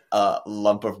 that's like a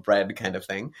lump of bread kind of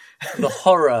thing. The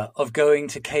horror of going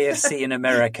to KFC in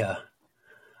America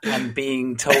and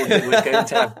being told that we're going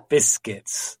to have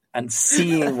biscuits and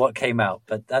seeing what came out.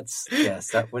 But that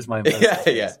was my first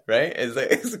experience. Right?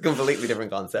 It's a completely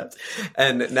different concept.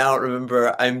 And now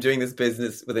remember, I'm doing this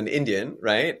business with an Indian,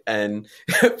 right? And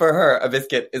for her, a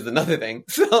biscuit is another thing.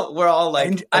 So we're all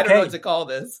like, I don't know what to call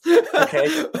this.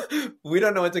 Okay. We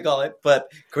don't know what to call it,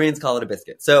 but Koreans call it a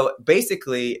biscuit. So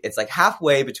basically, it's like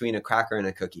halfway between a cracker and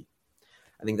a cookie.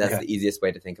 I think that's the easiest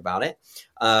way to think about it.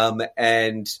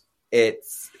 And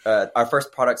it's our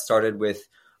first product started with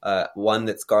one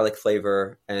that's garlic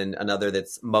flavor and another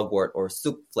that's mugwort or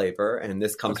soup flavor. And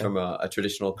this comes from a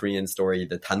traditional Korean story,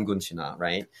 the 단군china,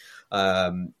 right?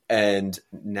 And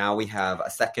now we have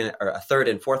a third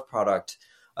and fourth product.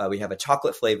 We have a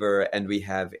chocolate flavor and we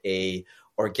have a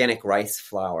organic rice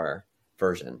flour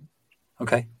version.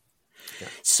 Okay. Yeah.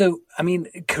 So, I mean,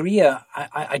 Korea,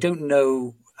 I don't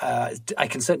know. I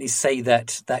can certainly say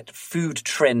that food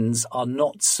trends are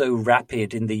not so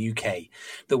rapid in the UK.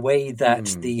 The way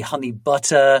that the honey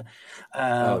butter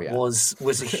was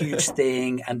a huge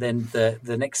thing, and then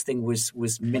the next thing was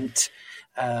mint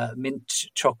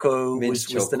choco was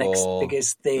the next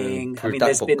biggest thing. I mean,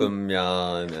 there's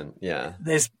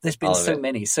been so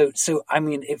many. So I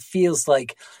mean, it feels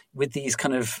like with these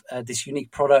kind of this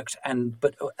unique product,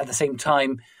 but at the same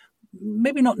time,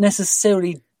 maybe not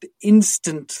necessarily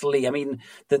instantly. I mean,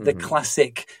 the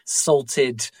classic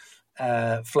salted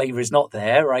flavor is not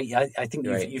there, right? I think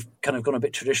you've kind of gone a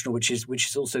bit traditional, which is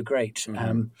also great. So,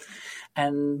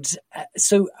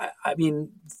 I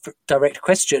mean, direct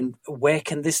question: where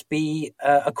can this be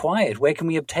acquired? Where can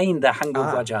we obtain the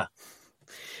Hangul Gwaja?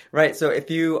 Right. So if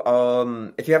you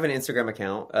have an Instagram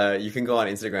account, you can go on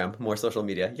Instagram, more social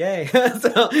media. Yay! So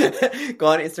go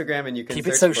on Instagram and you can keep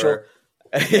search it social.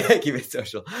 Keep it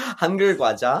social. Hangul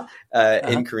Gwaja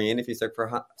in Korean. If you search for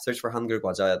Hangul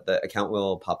Gwaja, the account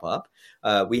will pop up.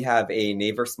 We have a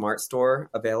Naver Smart Store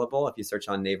available. If you search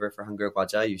on Naver for Hangul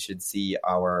Gwaja, you should see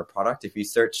our product. If you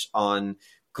search on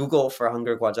Google for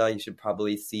Hangul Gwaja, you should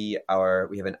probably see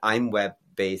we have an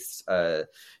IMWeb-based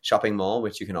shopping mall,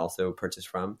 which you can also purchase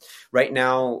from. Right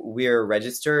now, we're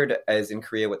registered as in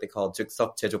Korea what they call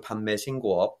즉석 제조 판매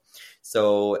신고업.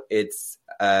 So it's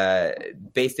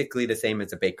basically the same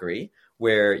as a bakery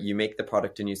where you make the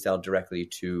product and you sell directly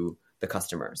to the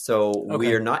customer. So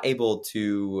we are not able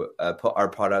to put our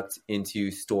product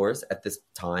into stores at this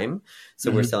time.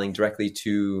 So we're selling directly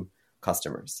to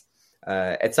customers.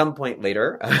 At some point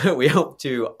later, we hope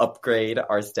to upgrade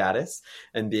our status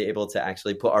and be able to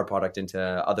actually put our product into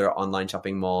other online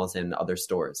shopping malls and other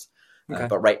stores.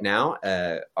 But right now,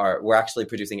 we're actually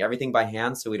producing everything by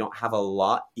hand, so we don't have a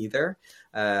lot either.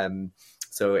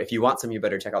 So if you want some, you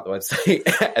better check out the website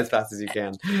as fast as you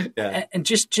can. Yeah. And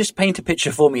just paint a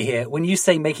picture for me here. When you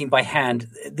say making by hand,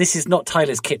 this is not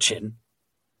Tyler's kitchen.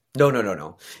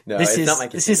 No. This is not my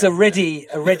kitchen. This is already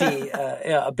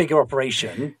a bigger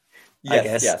operation. Yes, I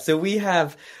guess. Yeah. So we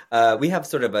have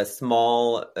sort of a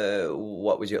small,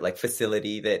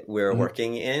 facility that we're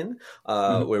working in,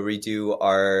 where we do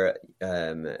our,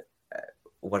 now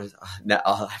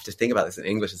I'll have to think about this in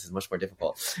English. This is much more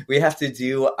difficult. We have to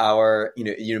do our,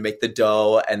 make the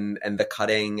dough and the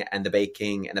cutting and the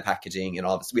baking and the packaging and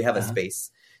all of this. We have a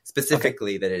space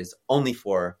specifically that is only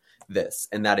for this,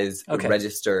 and that is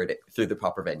registered through the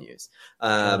proper venues.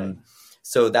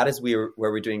 So that is where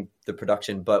we're doing the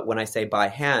production. But when I say by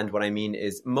hand, what I mean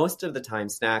is most of the time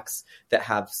snacks that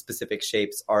have specific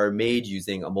shapes are made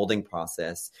using a molding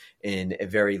process in a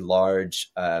very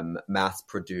large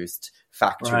mass-produced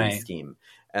factory scheme.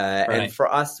 And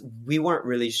for us, we weren't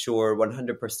really sure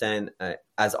 100%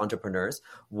 as entrepreneurs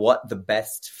what the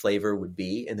best flavor would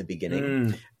be in the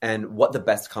beginning and what the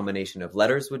best combination of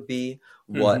letters would be,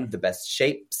 what the best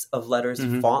shapes of letters,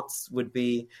 fonts would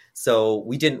be. So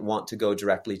we didn't want to go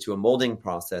directly to a molding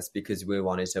process because we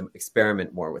wanted to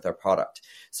experiment more with our product.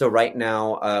 So right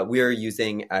now, we are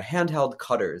using handheld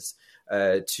cutters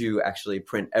to actually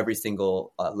print every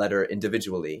single letter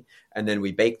individually. And then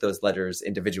we bake those letters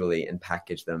individually and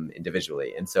package them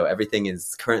individually. And so everything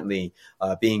is currently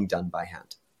being done by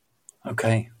hand.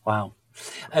 Okay. Wow.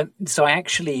 So I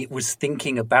actually was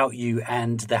thinking about you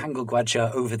and the Hangul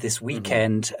Gwaja over this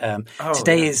weekend.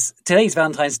 Today's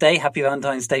Valentine's Day. Happy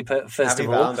Valentine's Day, first of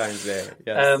all. Happy Valentine's Day,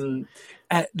 yes.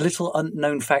 A little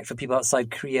unknown fact for people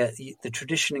outside Korea, the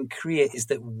tradition in Korea is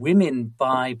that women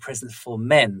buy presents for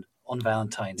men on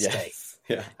Valentine's Day.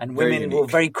 Yeah, And very women will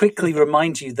unique. very quickly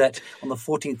remind you that on the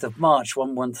 14th of March,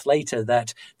 1 month later,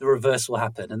 that the reverse will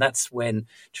happen. And that's when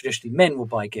traditionally men will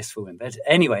buy gifts for women. But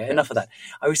anyway, enough of that.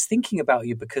 I was thinking about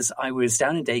you because I was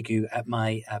down in Daegu at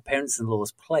my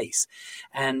parents-in-law's place,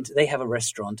 and they have a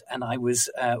restaurant, and I was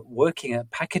working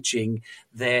at packaging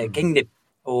their gingnip,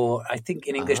 or I think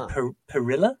in English, Ah,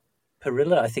 perilla.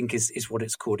 Perilla, I think, is what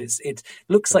it's called. It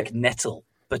looks like right. nettle,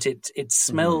 but it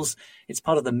smells, it's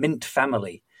part of the mint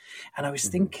family. And I was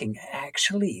thinking,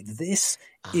 actually, this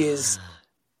is Ah,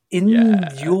 in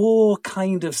yeah, your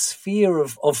kind of sphere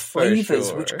of for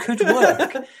flavors, which sure. could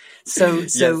work. So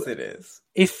Yes, it is.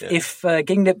 if Yeah. if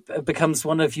gingnip becomes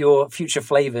one of your future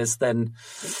flavors, then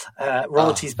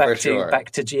royalties For back sure.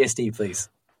 to GSD, please.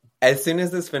 As soon as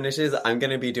this finishes, I'm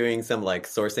gonna be doing some like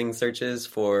sourcing searches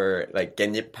for like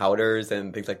genyip powders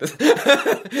and things like this.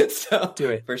 So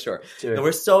Do it. for sure. Do And it.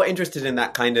 we're so interested in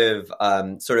that kind of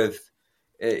sort of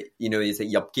you say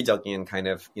엽기적인 kind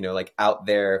of, like out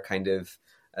there kind of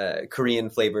Korean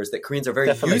flavors that Koreans are very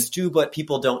Definitely. used to, but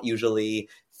people don't usually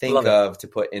think Love it. of to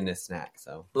put in a snack.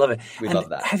 So Love it. we And love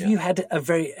that. have Yeah. you had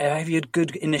have you had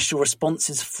good initial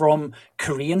responses from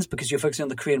Koreans because you're focusing on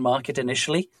the Korean market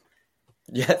initially?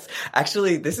 Yes,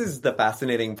 actually, this is the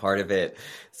fascinating part of it.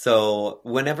 So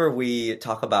whenever we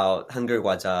talk about Hangul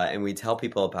Gwaja and we tell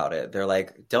people about it, they're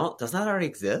like, doesn't that already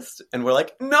exist? And we're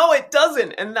like, no, it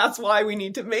doesn't. And that's why we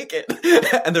need to make it.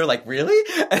 And they're like, really?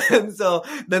 And so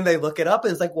then they look it up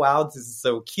and it's like, wow, this is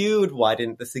so cute. Why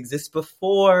didn't this exist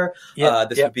before?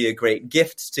 This would be a great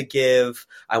gift to give.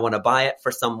 I want to buy it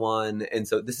for someone. And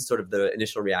so this is sort of the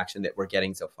initial reaction that we're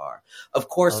getting so far. Of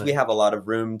course, we have a lot of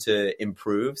room to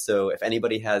improve. So if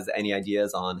anybody has any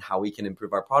ideas on how we can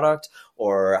improve our product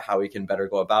or how we can better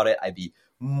go about it, I'd be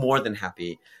more than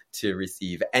happy to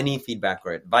receive any feedback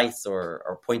or advice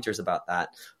or pointers about that.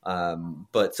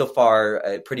 But so far,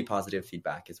 pretty positive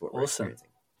feedback is what we're experiencing.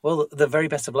 Well, the very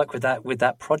best of luck with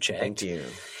that project. Thank you.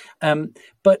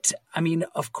 But I mean,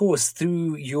 of course,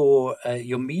 through your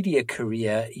media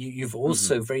career, you've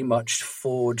also very much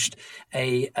forged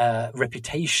a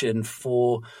reputation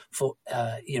for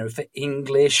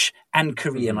English and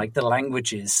Korean, like the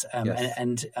languages. Yes.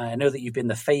 And I know that you've been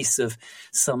the face of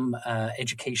some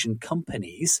education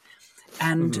companies.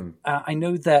 And I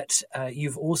know that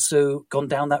you've also gone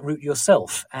down that route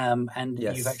yourself, and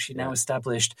you've actually now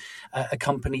established a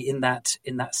company in that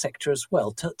sector as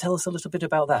well. Tell us a little bit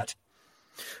about that.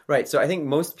 Right. So I think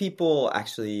most people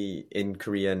actually in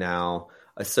Korea now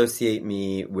associate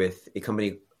me with a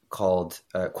company called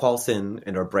Kwalsin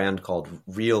and our brand called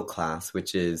Real Class,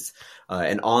 which is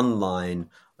an online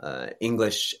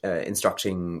English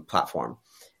instruction platform.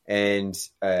 And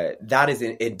that is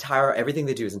everything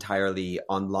they do is entirely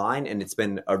online. And it's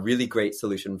been a really great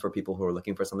solution for people who are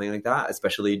looking for something like that,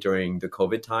 especially during the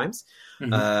COVID times.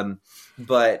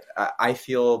 But I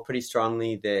feel pretty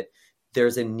strongly that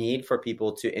there's a need for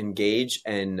people to engage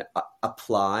and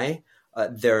apply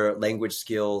their language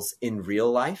skills in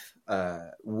real life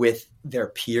with their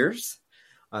peers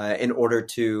in order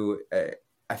to,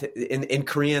 in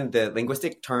Korean, the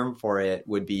linguistic term for it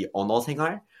would be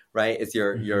언어생활. Right? It's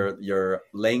your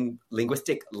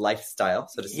linguistic lifestyle,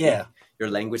 so to speak, your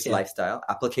language lifestyle,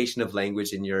 application of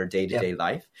language in your day-to-day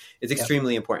life is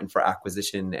extremely important for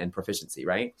acquisition and proficiency,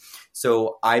 right?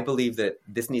 So I believe that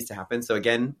this needs to happen. So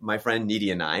again, my friend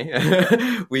Needy and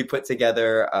I, we put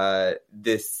together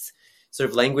this sort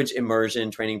of language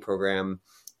immersion training program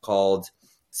called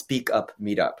Speak Up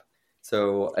Meetup.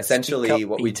 So essentially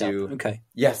what we do. Okay.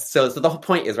 Yes. So the whole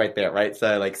point is right there, right?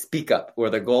 So like speak up, where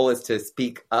the goal is to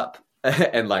speak up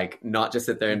and like not just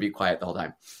sit there and be quiet the whole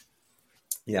time.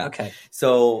 Yeah. Okay.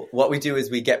 So what we do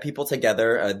is we get people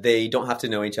together. They don't have to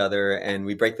know each other, and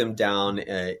we break them down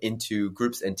into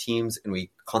groups and teams, and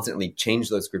we constantly change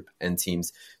those group and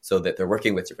teams so that they're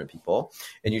working with different people.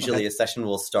 And usually a session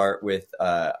will start with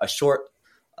a short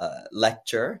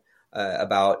lecture,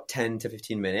 about 10 to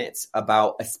 15 minutes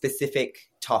about a specific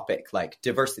topic like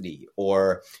diversity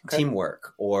or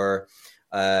teamwork or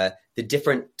the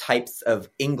different types of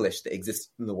English that exist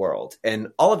in the world.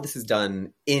 And all of this is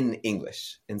done in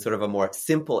English, in sort of a more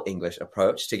simple English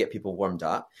approach to get people warmed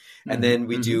up. And then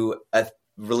we do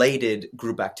related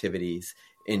group activities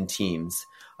in teams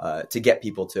to get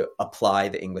people to apply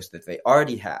the English that they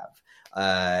already have.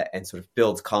 And sort of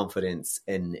build confidence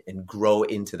and grow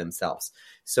into themselves.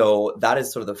 So that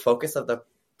is sort of the focus of the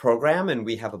program. And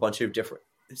we have a bunch of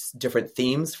different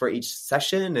themes for each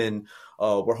session. And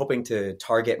we're hoping to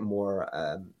target more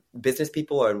business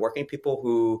people and working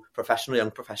people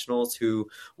young professionals who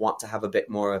want to have a bit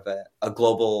more of a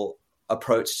global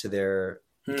approach to their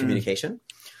communication.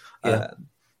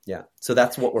 Yeah. So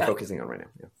that's what we're focusing on right now.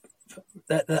 Yeah.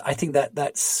 I think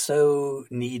that's so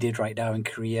needed right now in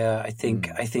Korea. I think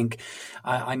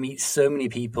I meet so many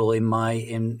people in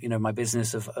my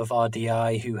business of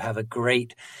RDI who have a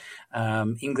great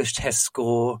English test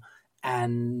score,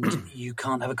 and you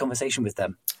can't have a conversation with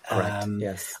them. Correct.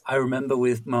 Yes. I remember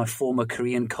with my former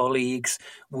Korean colleagues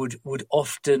would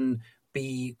often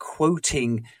be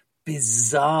quoting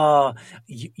bizarre,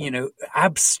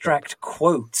 abstract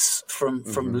quotes from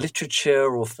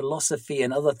literature or philosophy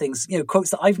and other things,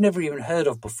 quotes that I've never even heard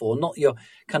of before, not your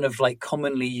kind of like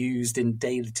commonly used in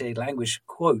day-to-day language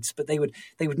quotes, but they would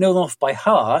know them off by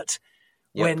heart.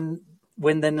 Yep.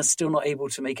 when they're still not able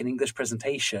to make an English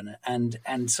presentation.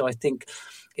 And so I think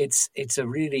it's a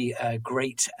really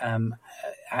great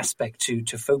aspect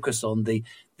to focus on the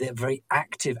very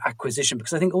active acquisition,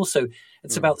 because I think also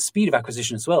it's about the speed of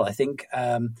acquisition as well. I think,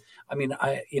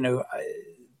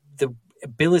 the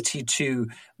ability to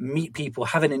meet people,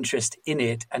 have an interest in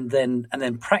it, and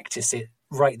then practice it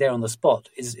right there on the spot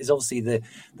is obviously the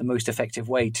most effective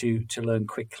way to learn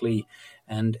quickly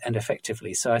and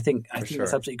effectively. So I think that's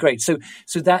absolutely great. So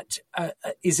that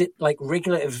is it like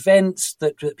regular events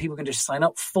that people can just sign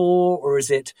up for, or is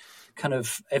it kind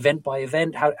of event by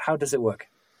event? How does it work?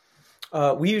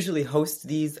 We usually host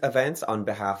these events on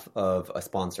behalf of a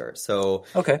sponsor. So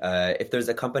if there's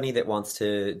a company that wants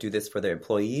to do this for their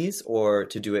employees or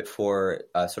to do it for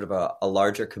sort of a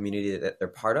larger community that they're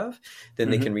part of, then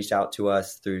they can reach out to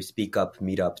us through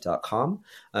speakupmeetup.com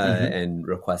and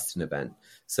request an event.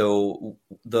 So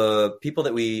the people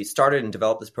that we started and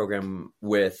developed this program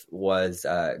with was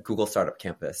Google Startup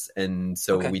Campus. And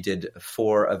so we did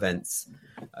 4 events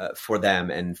for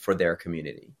them and for their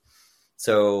community.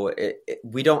 So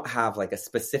we don't have like a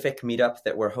specific meetup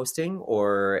that we're hosting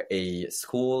or a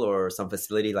school or some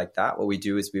facility like that. What we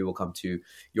do is we will come to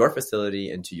your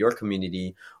facility and to your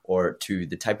community or to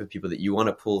the type of people that you want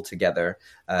to pull together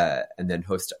and then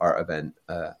host our event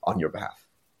on your behalf.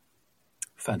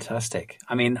 Fantastic.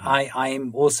 I mean,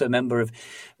 I'm also a member of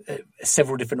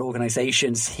several different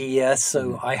organizations here,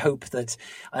 so I hope that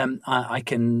I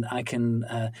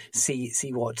can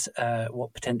see what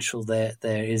potential there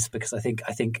is, because I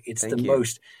think it's the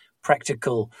most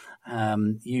practical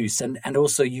use, and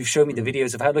also you've shown me the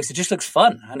videos of how it looks. It just looks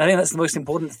fun, and I think that's the most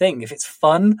important thing. If it's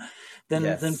fun,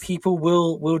 then people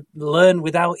will learn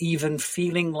without even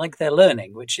feeling like they're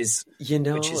learning, which is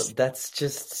that's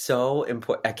just so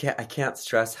important. I can't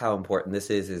stress how important this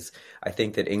is I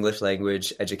think that English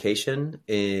language education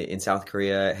in South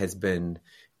Korea has been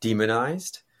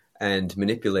demonized and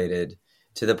manipulated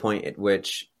to the point at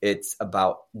which it's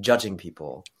about judging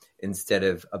people instead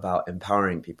of about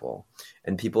empowering people.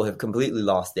 And people have completely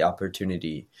lost the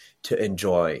opportunity to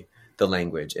enjoy the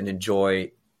language and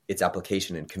enjoy its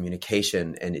application and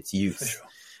communication and its use. For sure.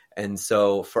 And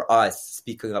so for us,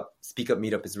 Speak Up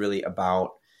Meetup is really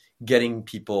about getting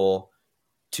people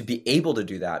to be able to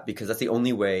do that, because that's the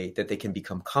only way that they can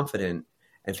become confident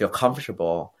and feel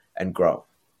comfortable and grow.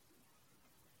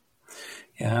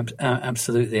 Yeah,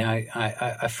 absolutely.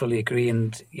 I fully agree.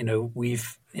 And,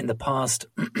 we've in the past,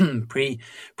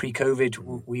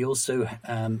 pre-COVID, we also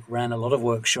ran a lot of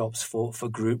workshops for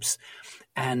groups.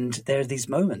 And there are these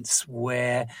moments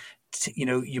where,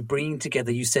 you're bringing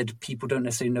together, you said people don't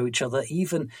necessarily know each other,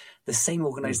 even the same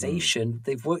organization,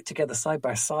 they've worked together side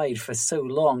by side for so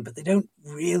long, but they don't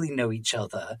really know each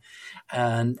other.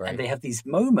 And they have these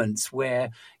moments where,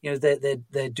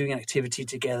 they're doing an activity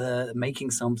together,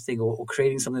 making something or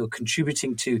creating something or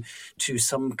contributing to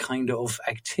some kind of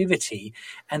activity.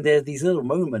 And there are these little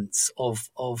moments of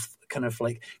kind of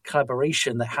like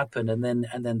collaboration that happen, and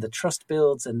then the trust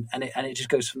builds, and it just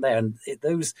goes from there. And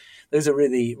those are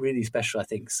really, really special, I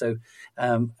think. So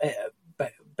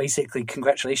basically,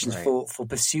 congratulations for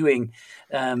pursuing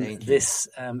this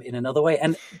in another way,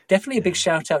 and definitely a big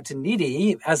shout out to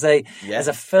Nidhi as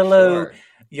a fellow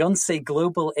Yonsei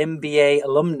Global MBA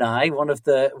alumni, one of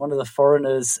the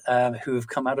foreigners who have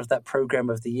come out of that program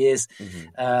over the years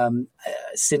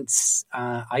since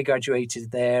I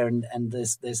graduated there, and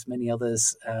there's many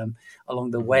others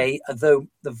along the way. Although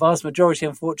the vast majority,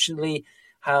 unfortunately,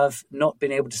 have not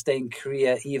been able to stay in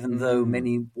Korea, even though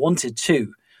many wanted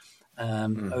to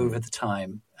over the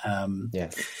time.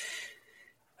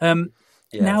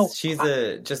 Now she's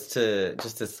just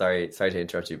to sorry to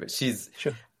interrupt you, but she's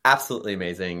absolutely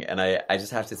amazing. And I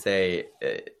just have to say,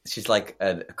 she's like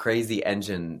a crazy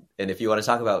engine. And if you want to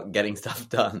talk about getting stuff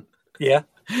done,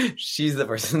 she's the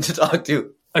person to talk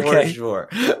to. For sure.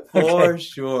 For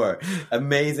sure.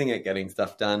 Amazing at getting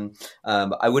stuff done.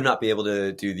 I would not be able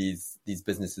to do these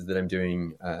businesses that I'm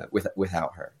doing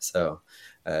without her. So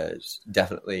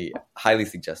definitely highly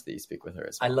suggest that you speak with her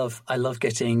as well. I love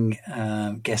getting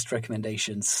guest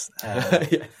recommendations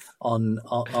Yes.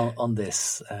 on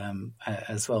this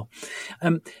as well.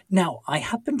 Now, I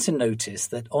happen to notice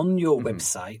that on your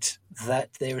website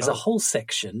that there is a whole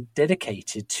section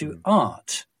dedicated to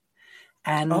art.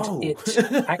 And it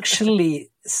actually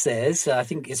says, I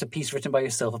think it's a piece written by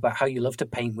yourself about how you love to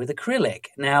paint with acrylic.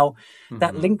 Now,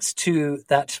 that links to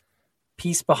that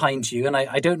piece behind you, and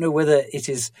I don't know whether it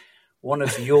is one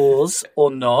of yours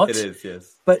or not. It is,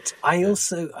 yes. But I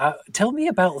also tell me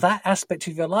about that aspect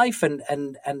of your life, and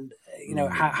you know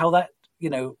how that, you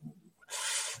know,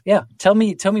 tell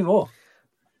me more.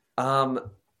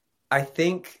 I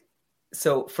think.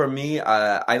 So for me,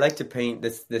 I like to paint.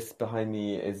 This behind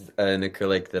me is an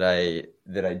acrylic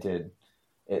that I did.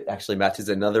 It actually matches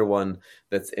another one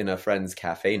that's in a friend's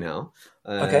cafe now.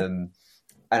 And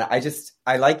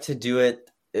I like to do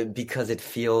it because it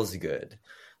feels good.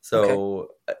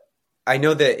 So I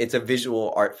know that it's a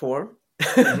visual art form.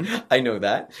 I know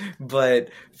that, but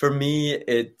for me,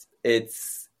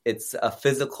 it's a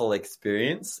physical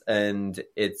experience, and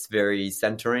it's very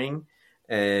centering.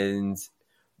 And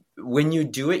when you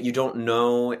do it, you don't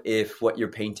know if what you're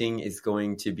painting is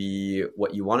going to be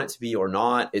what you want it to be or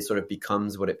not. It sort of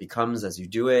becomes what it becomes as you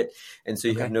do it. And so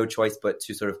you have no choice but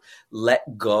to sort of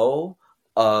let go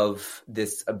of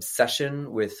this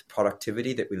obsession with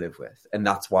productivity that we live with. And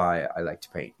that's why I like to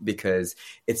paint, because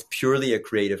it's purely a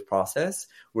creative process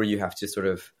where you have to sort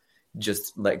of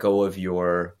just let go of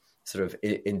your sort of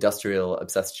industrial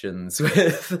obsessions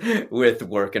with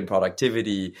work and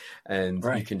productivity, and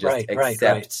you can just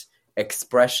accept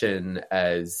expression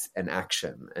as an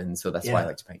action. And so that's why I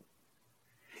like to paint.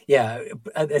 Yeah,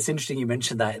 it's interesting you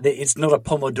mentioned that. It's not a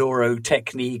Pomodoro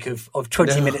technique of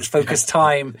 20 minutes focused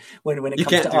time when it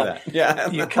comes to art. Yeah,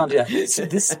 you can't do that. So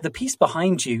the piece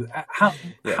behind you,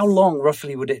 how long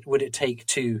roughly would it take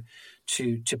to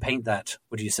paint that?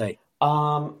 What do you say?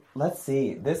 Let's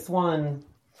see.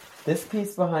 This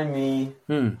piece behind me,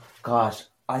 gosh,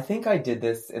 I think I did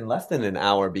this in less than an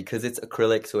hour because it's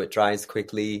acrylic, so it dries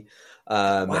quickly.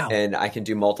 And I can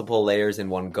do multiple layers in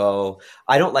one go.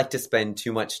 I don't like to spend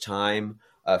too much time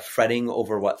fretting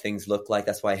over what things look like.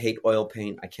 That's why I hate oil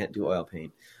paint. I can't do oil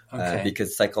paint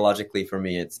because psychologically for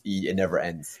me, it never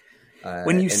ends.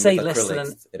 When you say less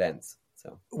than it ends.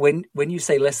 So when you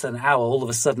say less than an hour, all of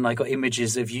a sudden I got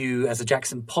images of you as a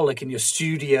Jackson Pollock in your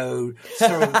studio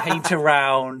throwing paint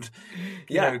around,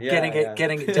 getting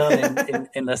it done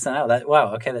in less than an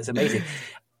hour. That's amazing.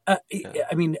 I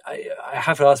mean, I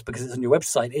have to ask because it's on your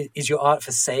website. Is your art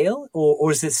for sale,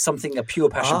 or is this a pure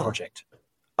passion project?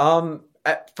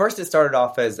 At first, it started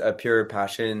off as a pure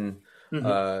passion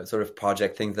sort of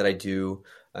project thing that I do.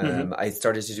 I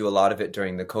started to do a lot of it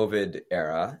during the COVID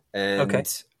era, and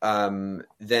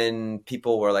then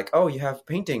people were like, "Oh, you have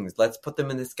paintings? Let's put them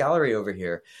in this gallery over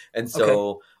here." And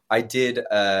so I did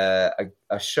a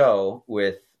show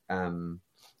with I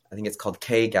think it's called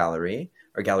K Gallery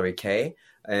or Gallery K.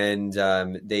 And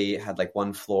they had like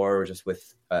one floor just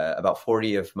with about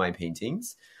 40 of my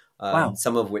paintings,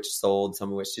 some of which sold, some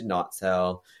of which did not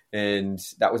sell. And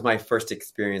that was my first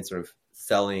experience sort of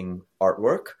selling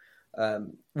artwork,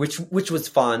 which was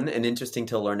fun and interesting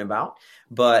to learn about.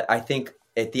 But I think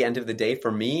at the end of the day,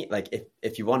 for me, like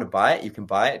if you want to buy it, you can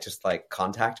buy it. Just like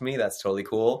contact me. That's totally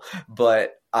cool.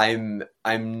 But I'm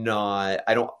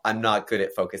not good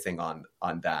at focusing on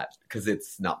that because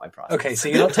it's not my process. Okay, so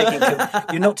you're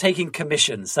not taking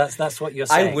commissions. That's what you're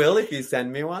saying. I will if you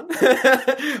send me one,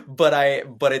 but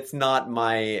it's not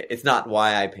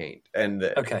why I paint. And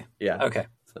okay.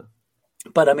 So.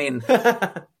 But I mean,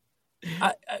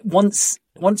 once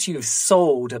you've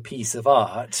sold a piece of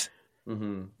art,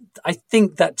 I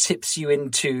think that tips you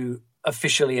into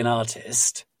officially an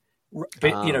artist.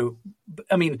 But,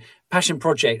 I mean, passion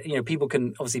project, people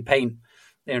can obviously paint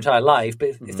their entire life, but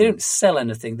if they don't sell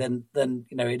anything, then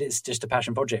it is just a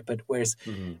passion project. But whereas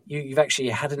you've actually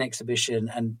had an exhibition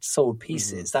and sold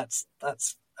pieces, that's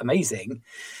amazing.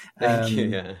 Thank you.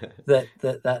 Yeah.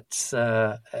 That's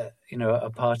a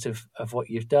part of what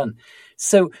you've done.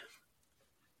 So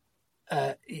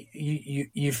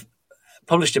you've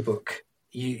published a book.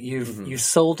 You've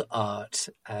sold art.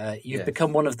 You've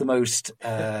become one of the most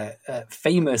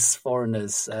famous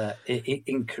foreigners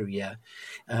in Korea.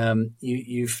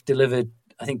 You've delivered,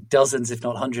 I think, dozens, if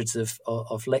not hundreds,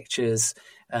 of lectures.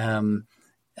 In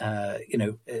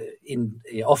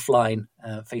offline,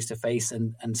 face to face,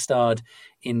 and starred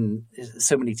in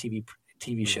so many TV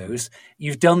shows.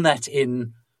 You've done that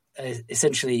in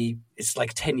essentially it's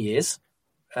like 10 years,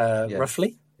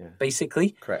 roughly,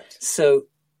 basically. Correct. So.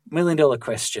 $1 million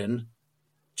question.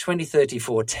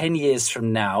 2034, 10 years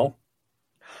from now,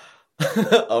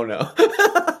 Oh no.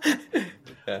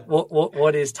 Yeah.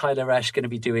 what is Tyler Rasch going to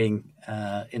be doing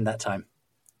in that time?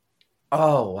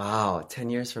 Oh, wow. 10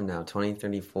 years from now,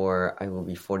 2034, I will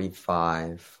be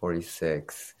 45,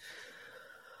 46.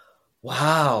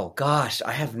 Wow, gosh,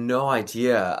 I have no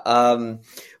idea.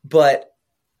 But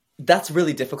that's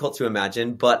really difficult to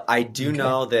imagine. But I do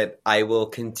know that I will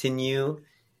continue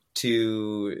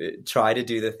to try to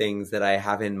do the things that I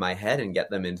have in my head and get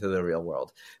them into the real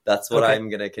world. That's what I'm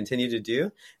going to continue to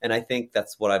do. And I think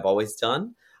that's what I've always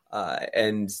done.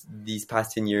 And these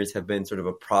past 10 years have been sort of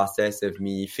a process of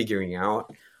me figuring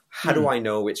out, how do I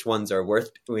know which ones are worth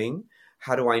doing?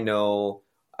 How do I know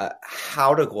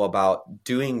how to go about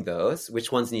doing those?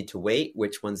 Which ones need to wait?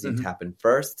 Which ones need to happen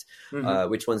first?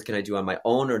 Which ones can I do on my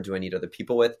own, or do I need other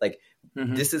people with? Like,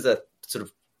 this is a sort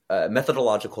of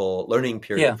methodological learning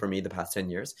period for me the past 10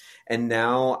 years. And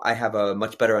now I have a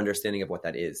much better understanding of what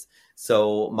that is.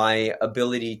 So my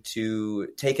ability to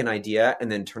take an idea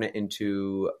and then turn it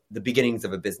into the beginnings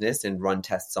of a business and run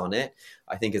tests on it,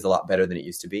 I think is a lot better than it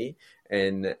used to be.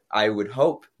 And I would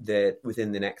hope that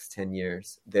within the next 10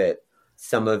 years that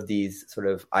some of these sort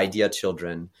of idea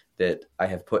children that I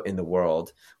have put in the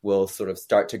world will sort of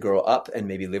start to grow up and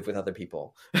maybe live with other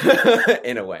people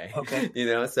in a way.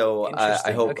 So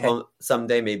I hope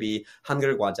someday maybe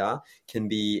한글 과자 can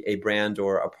be a brand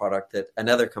or a product that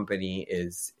another company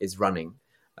is running,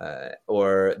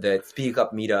 or that Speak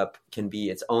Up Meetup can be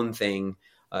its own thing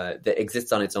that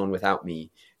exists on its own without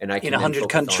me, and I can in 100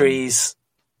 countries.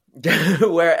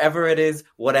 Wherever it is,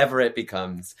 whatever it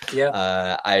becomes,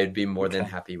 I'd be more than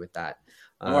happy with that.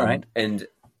 All right.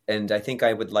 And I think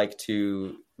I would like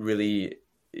to really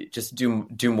just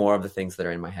do more of the things that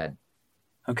are in my head.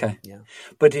 Okay. Yeah.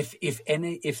 But if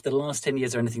the last 10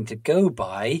 years are anything to go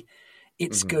by,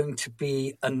 it's going to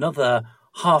be another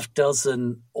half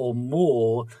dozen or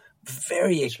more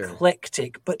very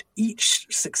eclectic, but each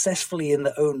successfully in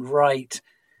their own right,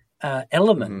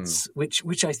 elements,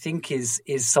 which I think is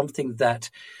something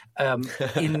that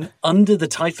in under the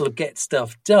title of Get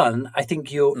Stuff Done, I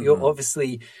think you're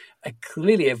obviously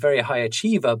clearly a very high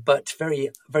achiever, but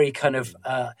very, very kind of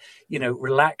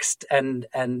relaxed and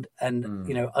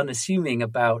unassuming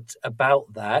about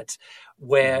that,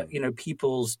 where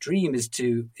people's dream is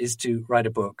to write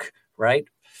a book, right?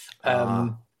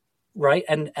 Right,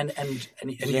 and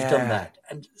you've done that,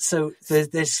 and so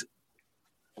there's.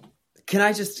 Can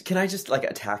I just like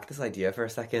attack this idea for a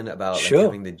second about like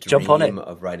having the dream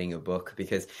of writing a book?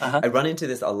 Because I run into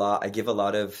this a lot. I give a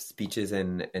lot of speeches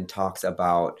and talks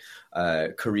about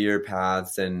career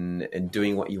paths and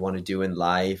doing what you want to do in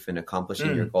life and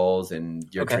accomplishing your goals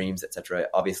and your dreams, etc.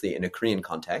 Obviously in a Korean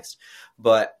context.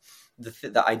 But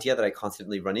the idea that I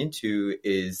constantly run into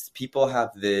is people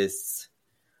have this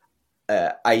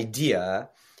idea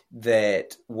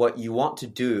that what you want to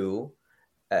do,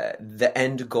 the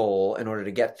end goal in order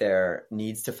to get there,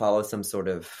 needs to follow some sort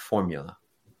of formula.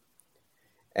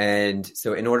 And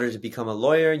so in order to become a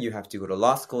lawyer, you have to go to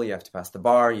law school, you have to pass the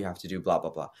bar, you have to do blah, blah,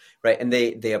 blah, right? And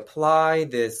they apply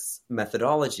this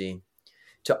methodology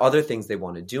to other things they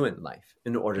want to do in life.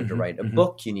 In order to write a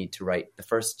book, you need to write the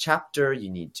first chapter, you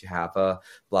need to have a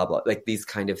blah, blah, like these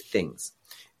kind of things.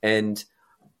 And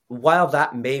while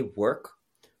that may work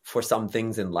for some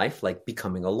things in life, like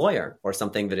becoming a lawyer or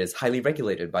something that is highly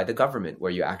regulated by the government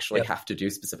where you actually have to do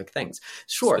specific things.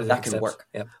 Sure, that can work.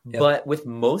 But with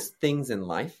most things in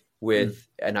life, with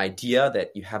an idea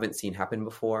that you haven't seen happen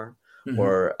before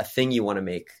or a thing you want to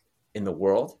make in the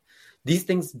world, these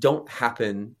things don't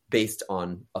happen based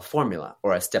on a formula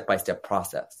or a step-by-step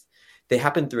process. They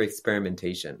happen through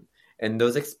experimentation. And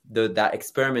that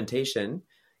experimentation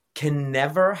can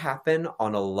never happen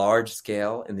on a large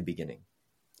scale in the beginning.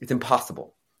 It's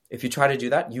impossible. If you try to do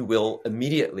that, you will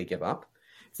immediately give up.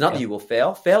 It's not that you will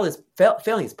fail.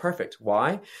 Failing is perfect.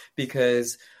 Why?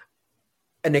 Because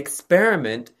an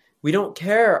experiment, we don't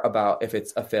care about if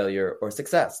it's a failure or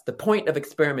success. The point of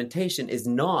experimentation is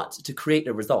not to create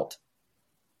a result.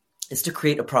 It's to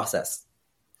create a process,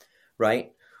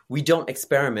 right? We don't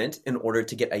experiment in order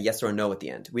to get a yes or a no at the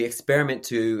end. We experiment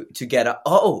to get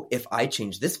if I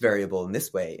change this variable in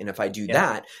this way, and if I do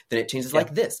that, then it changes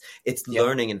like this. It's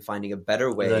learning and finding a better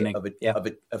way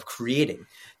of creating.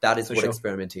 That is what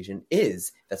experimentation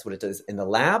is. That's what it does in the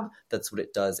lab. That's what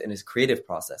it does in its creative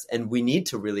process. And we need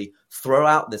to really throw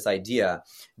out this idea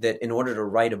that in order to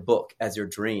write a book as your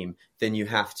dream, then you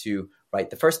have to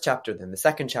write the first chapter, then the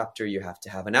second chapter, you have to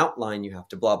have an outline, you have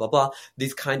to blah, blah, blah.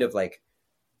 These kind of like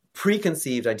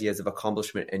preconceived ideas of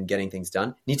accomplishment and getting things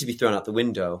done need to be thrown out the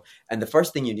window. And the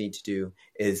first thing you need to do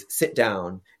is sit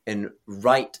down and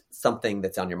write something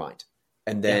that's on your mind.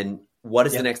 And then what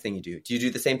is the next thing you do? Do you do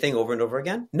the same thing over and over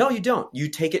again? No, you don't. You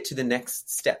take it to the next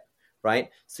step, right?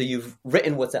 So you've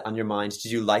written what's on your mind.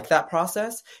 Did you like that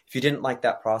process? If you didn't like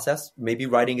that process, maybe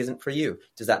writing isn't for you.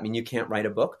 Does that mean you can't write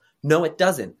a book? No, it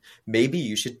doesn't. Maybe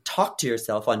you should talk to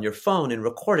yourself on your phone and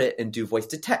record it and do voice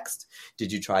to text.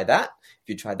 Did you try that? If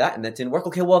you tried that and that didn't work,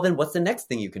 okay, well then what's the next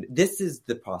thing you can do? This is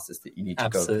the process that you need to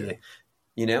go through.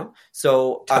 You know?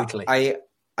 So totally.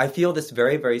 I feel this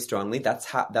very, very strongly. That's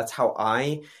how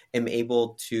I am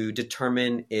able to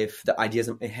determine if the ideas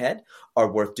in my head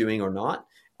are worth doing or not,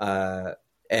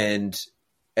 and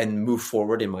move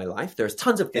forward in my life. There's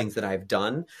tons of things that I've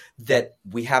done that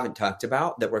we haven't talked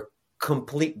about that were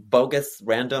complete bogus,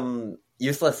 random,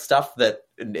 useless stuff that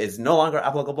is no longer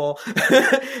applicable.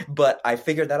 But I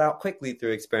figured that out quickly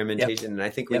through experimentation. And I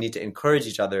think we need to encourage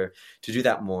each other to do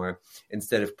that more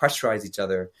instead of pressurize each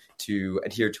other to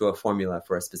adhere to a formula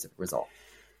for a specific result.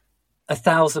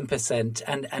 1,000%.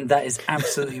 And that is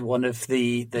absolutely one of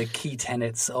the key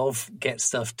tenets of Get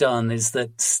Stuff Done, is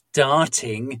that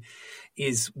starting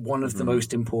is one of the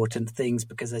most important things,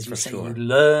 because as you say, you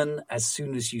learn as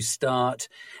soon as you start,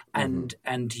 and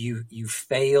you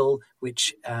fail,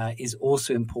 which is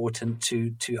also important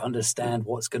to understand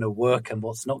what's going to work and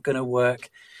what's not going to work.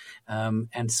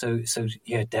 And so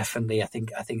yeah, definitely. I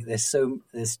think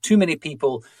there's too many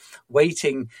people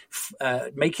waiting,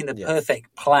 making the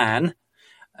perfect plan.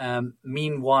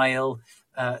 Meanwhile,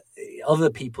 other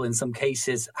people in some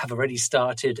cases have already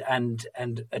started and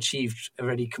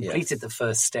already completed the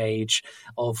first stage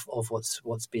of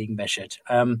what's being measured.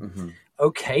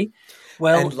 Okay.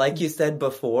 Well, and like you said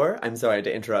before, I'm sorry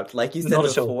to interrupt. Like you said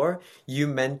before, you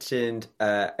mentioned,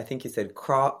 I think you said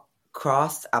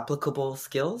cross applicable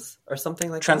skills or something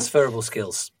like transferable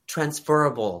skills.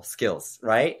 Transferable skills,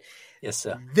 right? Yes,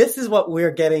 sir. This is what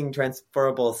we're getting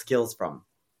transferable skills from.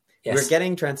 Yes. We're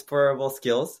getting transferable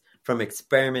skills from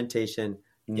experimentation,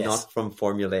 not from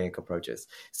formulaic approaches.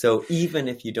 So even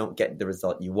if you don't get the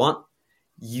result you want,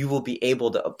 you will be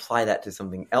able to apply that to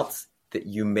something else that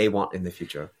you may want in the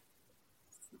future.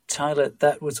 Tyler,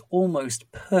 that was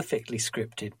almost perfectly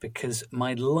scripted, because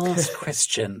my last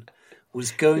question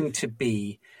was going to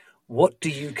be, what do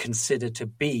you consider to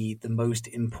be the most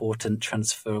important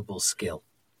transferable skill?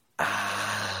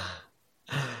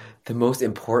 The most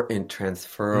important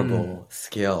transferable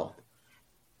skill.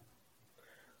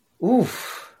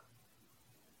 Oof.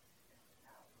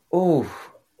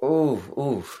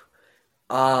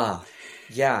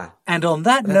 Yeah. And on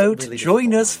that note, really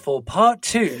join us for part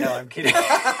 2. No, I'm kidding.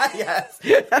 Yes.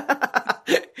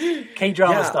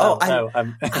 K-drama style.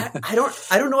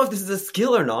 I don't know if this is a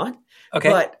skill or not. Okay.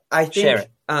 But I think, share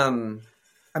it.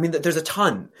 I mean, there's a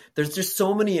ton. There's just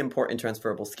so many important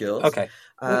transferable skills. Okay.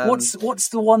 What's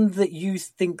the one that you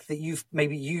think that you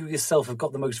yourself have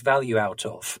got the most value out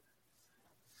of?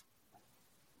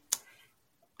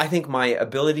 I think my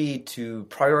ability to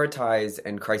prioritize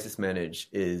and crisis manage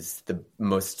is the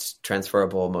most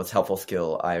transferable, most helpful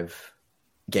skill I've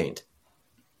gained.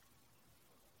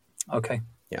 Okay.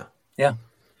 Yeah.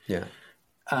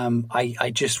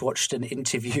 I just watched an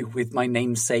interview with my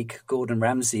namesake, Gordon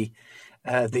Ramsay,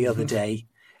 the other day,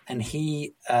 and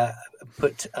he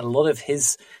put a lot of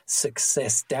his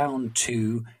success down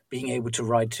to being able to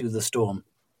ride through the storm.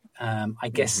 I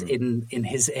guess in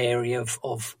his area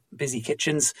of busy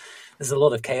kitchens, there's a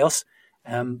lot of chaos.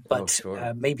 But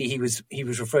maybe he was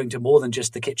referring to more than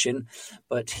just the kitchen.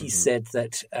 But he said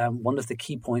that one of the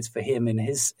key points for him in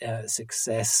his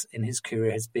success in his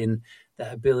career has been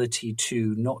that ability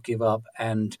to not give up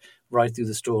and ride through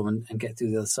the storm and get through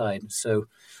the other side. So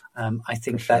I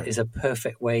think that is a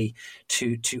perfect way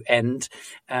to end.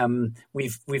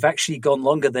 We've actually gone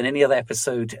longer than any other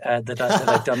episode that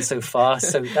I've done so far.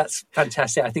 So that's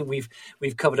fantastic. I think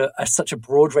we've covered such a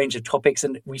broad range of topics,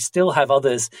 and we still have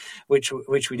others which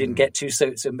we didn't get to.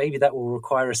 So maybe that will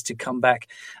require us to come back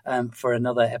for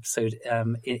another episode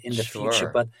in the future.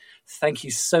 But thank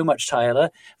you so much,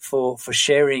 Tyler, for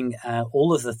sharing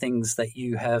all of the things that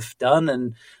you have done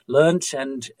and learned,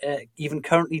 and even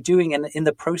currently doing, and in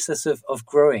the process of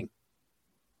growing.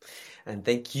 And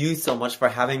thank you so much for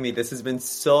having me. This has been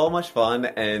so much fun.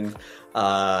 And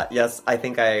yes, I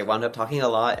think I wound up talking a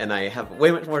lot, and I have way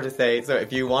much more to say. So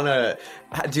if you want to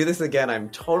do this again, I'm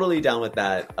totally down with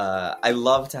that. I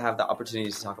love to have the opportunity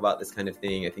to talk about this kind of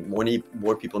thing. I think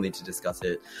more people need to discuss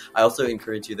it. I also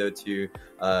encourage you, though, to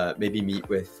maybe meet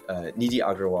with Nidhi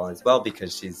Agrawal as well,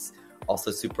 because she's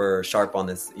also super sharp on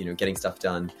this, getting stuff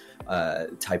done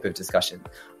type of discussion.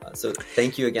 So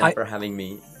thank you again for having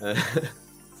me.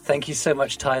 Thank you so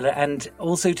much, Tyler. And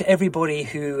also to everybody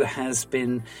who has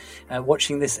been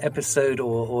watching this episode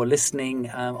or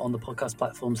listening on the podcast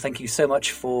platforms, thank you so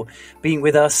much for being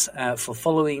with us, for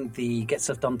following the Get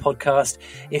Stuff Done podcast.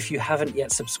 If you haven't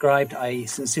yet subscribed, I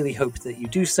sincerely hope that you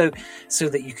do so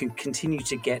that you can continue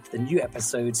to get the new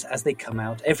episodes as they come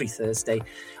out every Thursday.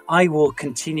 I will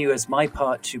continue as my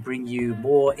part to bring you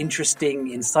more interesting,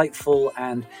 insightful,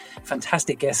 and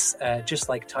fantastic guests, just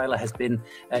like Tyler has been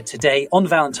today on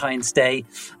Valentine's Day.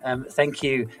 Thank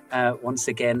you once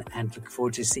again, and look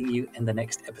forward to seeing you in the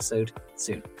next episode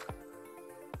soon.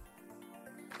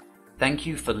 Thank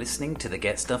you for listening to the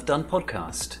Get Stuff Done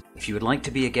podcast. If you would like to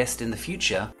be a guest in the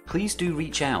future, please do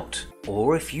reach out.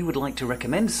 Or if you would like to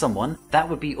recommend someone, that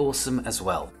would be awesome as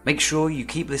well. Make sure you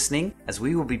keep listening, as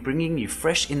we will be bringing you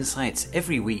fresh insights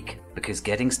every week, because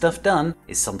getting stuff done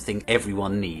is something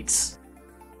everyone needs.